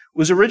 which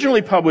was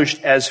originally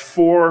published as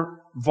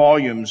 4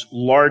 volumes,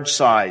 large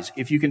size.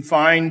 If you can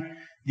find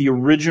the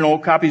original,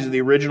 copies of the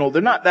original,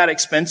 they're not that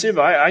expensive.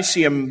 I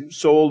see them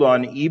sold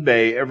on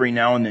eBay every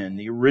now and then,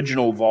 the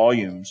original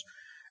volumes.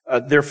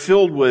 They're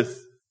filled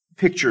with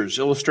pictures,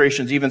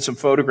 illustrations, even some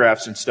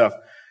photographs and stuff.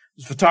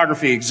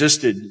 Photography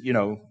existed,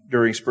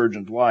 during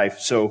Spurgeon's life.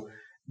 So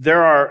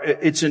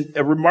it's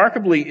a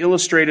remarkably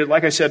illustrated,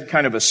 like I said,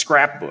 kind of a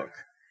scrapbook.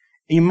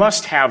 You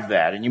must have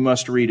that, and you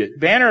must read it.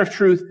 Banner of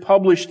Truth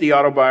published the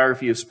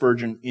autobiography of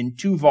Spurgeon in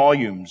 2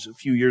 volumes a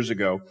few years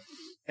ago,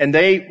 and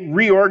they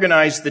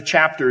reorganized the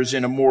chapters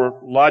in a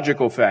more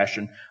logical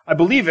fashion. I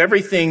believe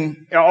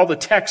everything, all the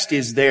text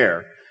is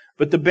there,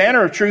 but the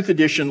Banner of Truth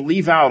edition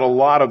leave out a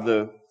lot of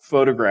the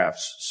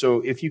photographs.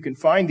 So if you can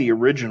find the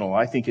original,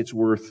 I think it's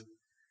worth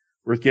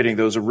getting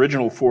those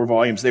original 4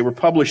 volumes. They were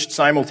published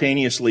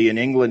simultaneously in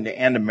England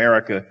and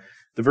America.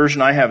 The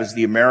version I have is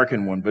the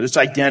American one, but it's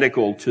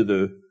identical to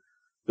the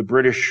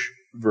British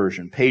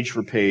version, page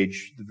for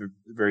page, the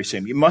very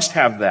same. You must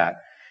have that.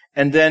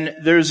 And then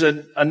there's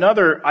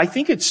another, I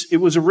think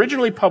it was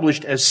originally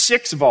published as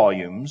 6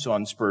 volumes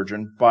on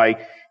Spurgeon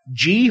by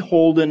G.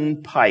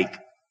 Holden Pike,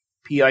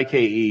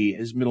 P-I-K-E,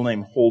 his middle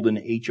name Holden,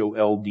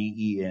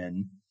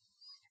 H-O-L-D-E-N.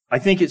 I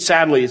think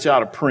sadly it's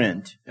out of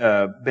print.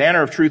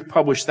 Banner of Truth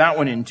published that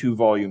one in 2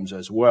 volumes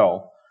as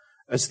well.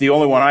 That's the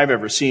only one I've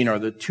ever seen, are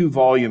the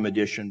 2-volume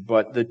edition,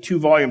 but the 2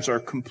 volumes are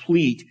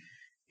complete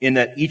in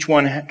that each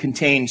one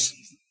contains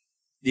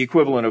the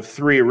equivalent of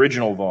 3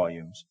 original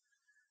volumes.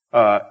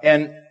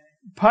 And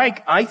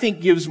Pike, I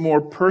think, gives more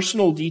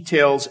personal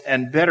details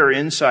and better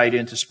insight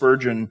into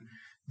Spurgeon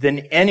than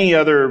any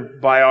other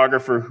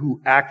biographer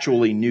who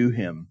actually knew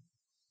him.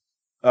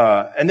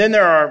 And then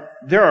there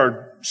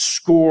are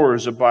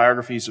scores of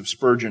biographies of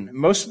Spurgeon.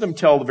 Most of them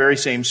tell the very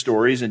same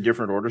stories in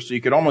different orders, so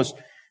you could almost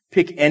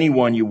pick any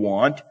one you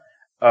want.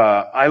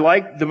 I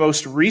like the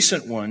most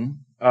recent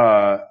one.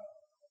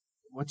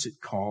 What's it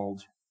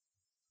called?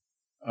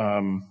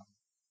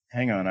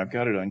 Hang on, I've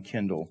got it on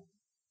Kindle.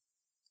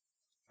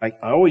 I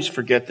always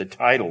forget the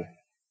title.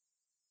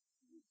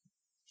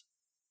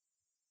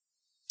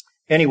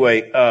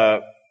 Anyway,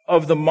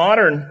 of the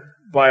modern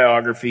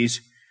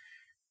biographies,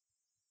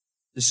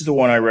 this is the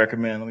one I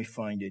recommend. Let me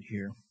find it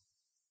here.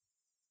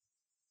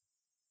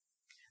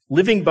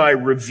 Living by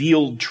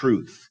Revealed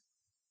Truth.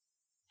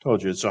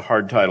 Told you it's a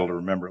hard title to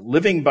remember.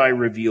 Living by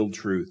Revealed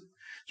Truth.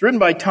 It's written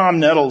by Tom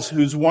Nettles,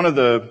 who's one of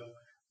the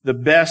the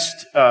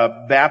best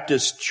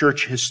Baptist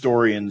church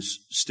historians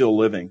still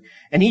living.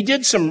 And he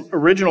did some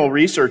original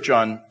research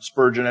on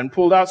Spurgeon and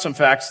pulled out some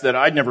facts that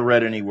I'd never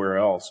read anywhere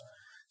else.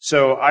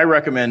 So I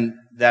recommend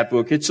that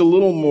book. It's a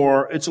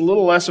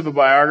little less of a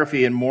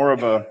biography and more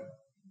of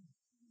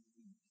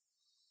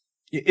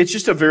it's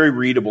just a very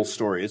readable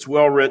story. It's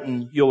well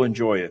written. You'll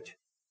enjoy it.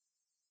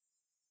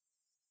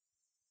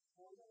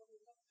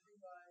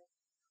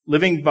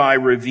 Living by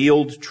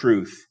Revealed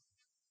Truth.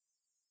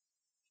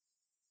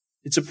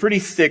 It's a pretty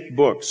thick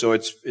book, so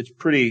it's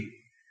pretty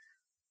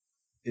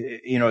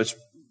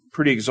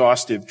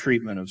exhaustive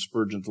treatment of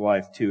Spurgeon's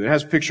life too. It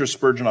has a picture of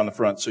Spurgeon on the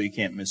front, so you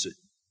can't miss it.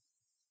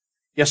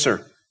 Yes,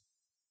 sir.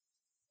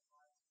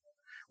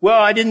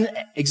 Well, I didn't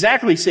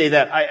exactly say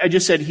that. I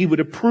just said he would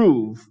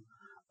approve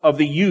of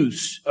the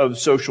use of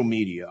social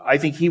media. I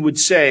think he would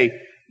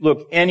say,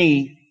 look,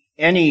 any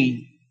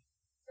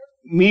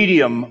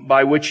medium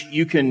by which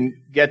you can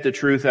get the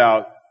truth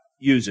out,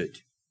 use it,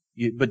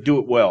 but do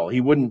it well. He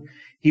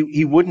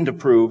wouldn't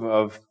approve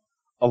of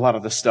a lot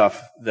of the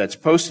stuff that's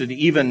posted,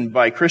 even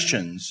by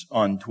Christians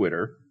on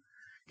Twitter.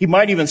 He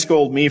might even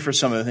scold me for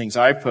some of the things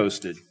I've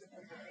posted.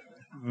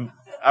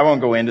 I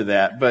won't go into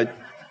that, but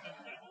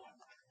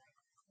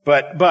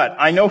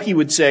I know he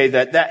would say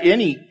that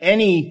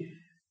any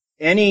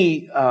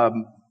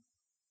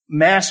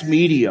mass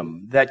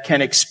medium that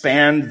can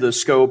expand the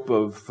scope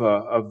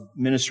of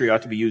ministry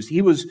ought to be used.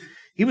 He was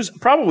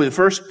probably the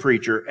first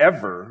preacher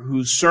ever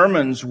whose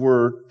sermons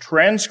were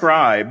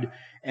transcribed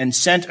and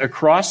sent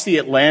across the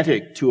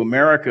Atlantic to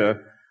America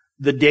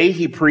the day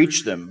he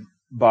preached them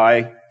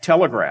by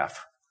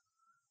telegraph.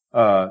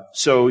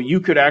 So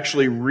you could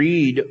actually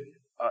read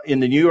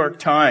in the New York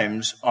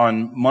Times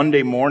on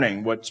Monday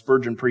morning what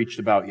Spurgeon preached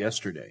about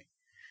yesterday.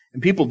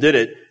 And people did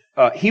it.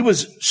 He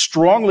was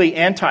strongly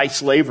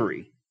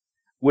anti-slavery,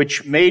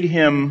 which made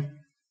him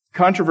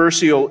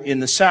controversial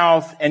in the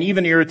South and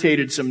even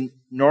irritated some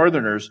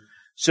Northerners.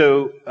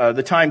 So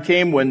the time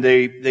came when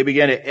they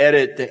began to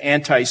edit the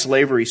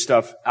anti-slavery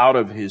stuff out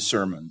of his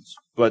sermons.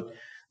 But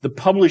the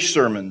published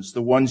sermons,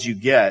 the ones you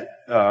get,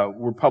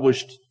 were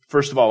published,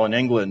 first of all, in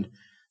England.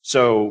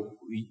 So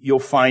you'll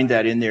find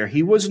that in there.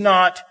 He was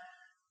not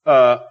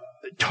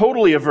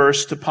totally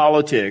averse to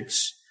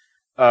politics,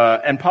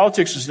 and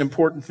politics is an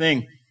important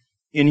thing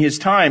in his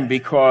time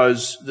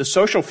because the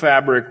social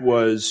fabric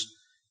was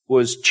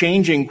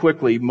changing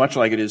quickly, much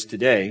like it is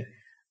today.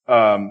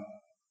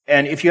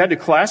 And if you had to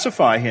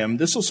classify him,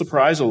 this will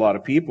surprise a lot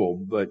of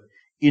people, but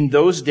in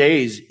those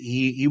days,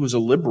 he was a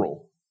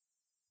liberal.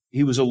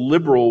 He was a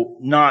liberal,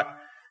 not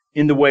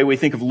in the way we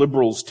think of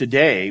liberals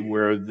today,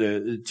 where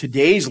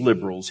today's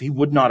liberals he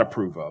would not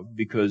approve of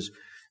because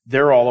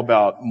they're all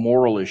about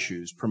moral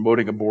issues,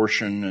 promoting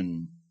abortion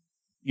and,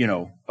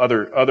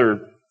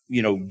 other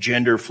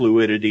gender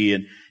fluidity,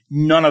 and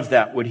none of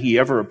that would he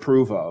ever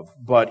approve of.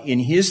 But in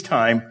his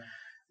time,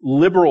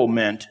 liberal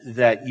meant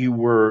that you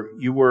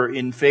were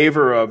in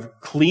favor of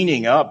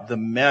cleaning up the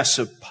mess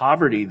of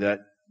poverty that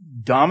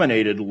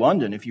dominated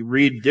London. If you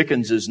read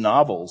Dickens's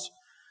novels,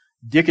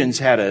 Dickens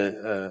had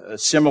a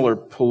similar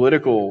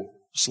political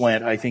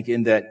slant, I think,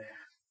 in that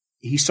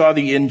he saw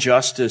the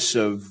injustice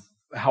of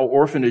how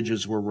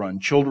orphanages were run.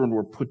 Children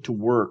were put to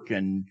work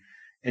and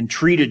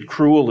treated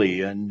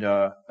cruelly, and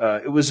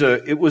it was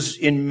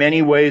in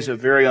many ways a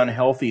very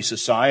unhealthy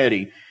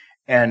society.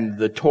 And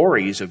the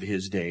Tories of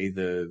his day,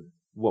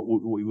 what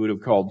we would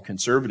have called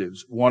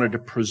conservatives, wanted to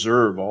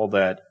preserve all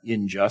that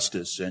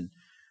injustice, and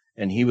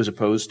he was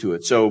opposed to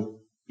it. So,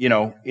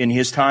 in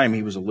his time,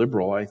 he was a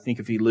liberal. I think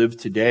if he lived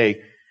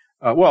today,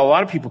 a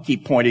lot of people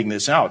keep pointing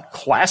this out.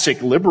 Classic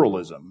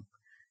liberalism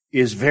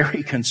is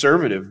very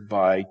conservative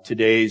by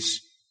today's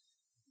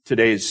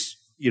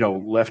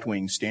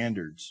left-wing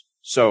standards.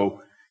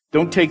 So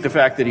don't take the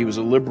fact that he was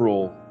a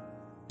liberal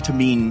to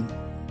mean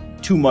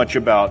too much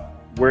about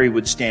where he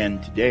would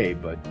stand today,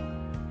 but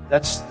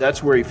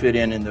that's where he fit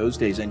in those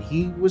days. And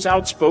he was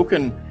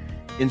outspoken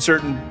in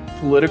certain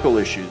political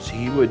issues.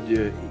 He would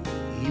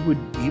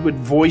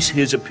voice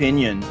his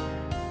opinion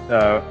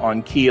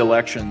on key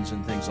elections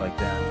and things like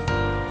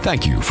that.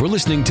 Thank you for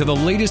listening to the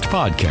latest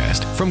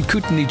podcast from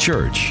Kootenai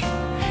Church.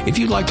 If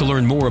you'd like to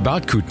learn more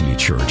about Kootenai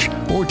Church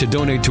or to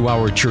donate to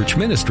our church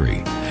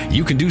ministry,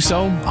 you can do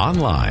so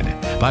online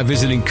by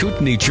visiting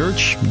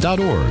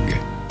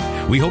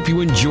kootenaichurch.org. We hope you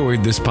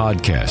enjoyed this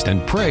podcast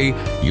and pray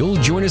you'll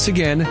join us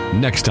again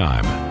next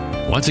time.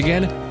 Once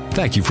again,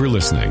 thank you for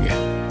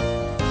listening.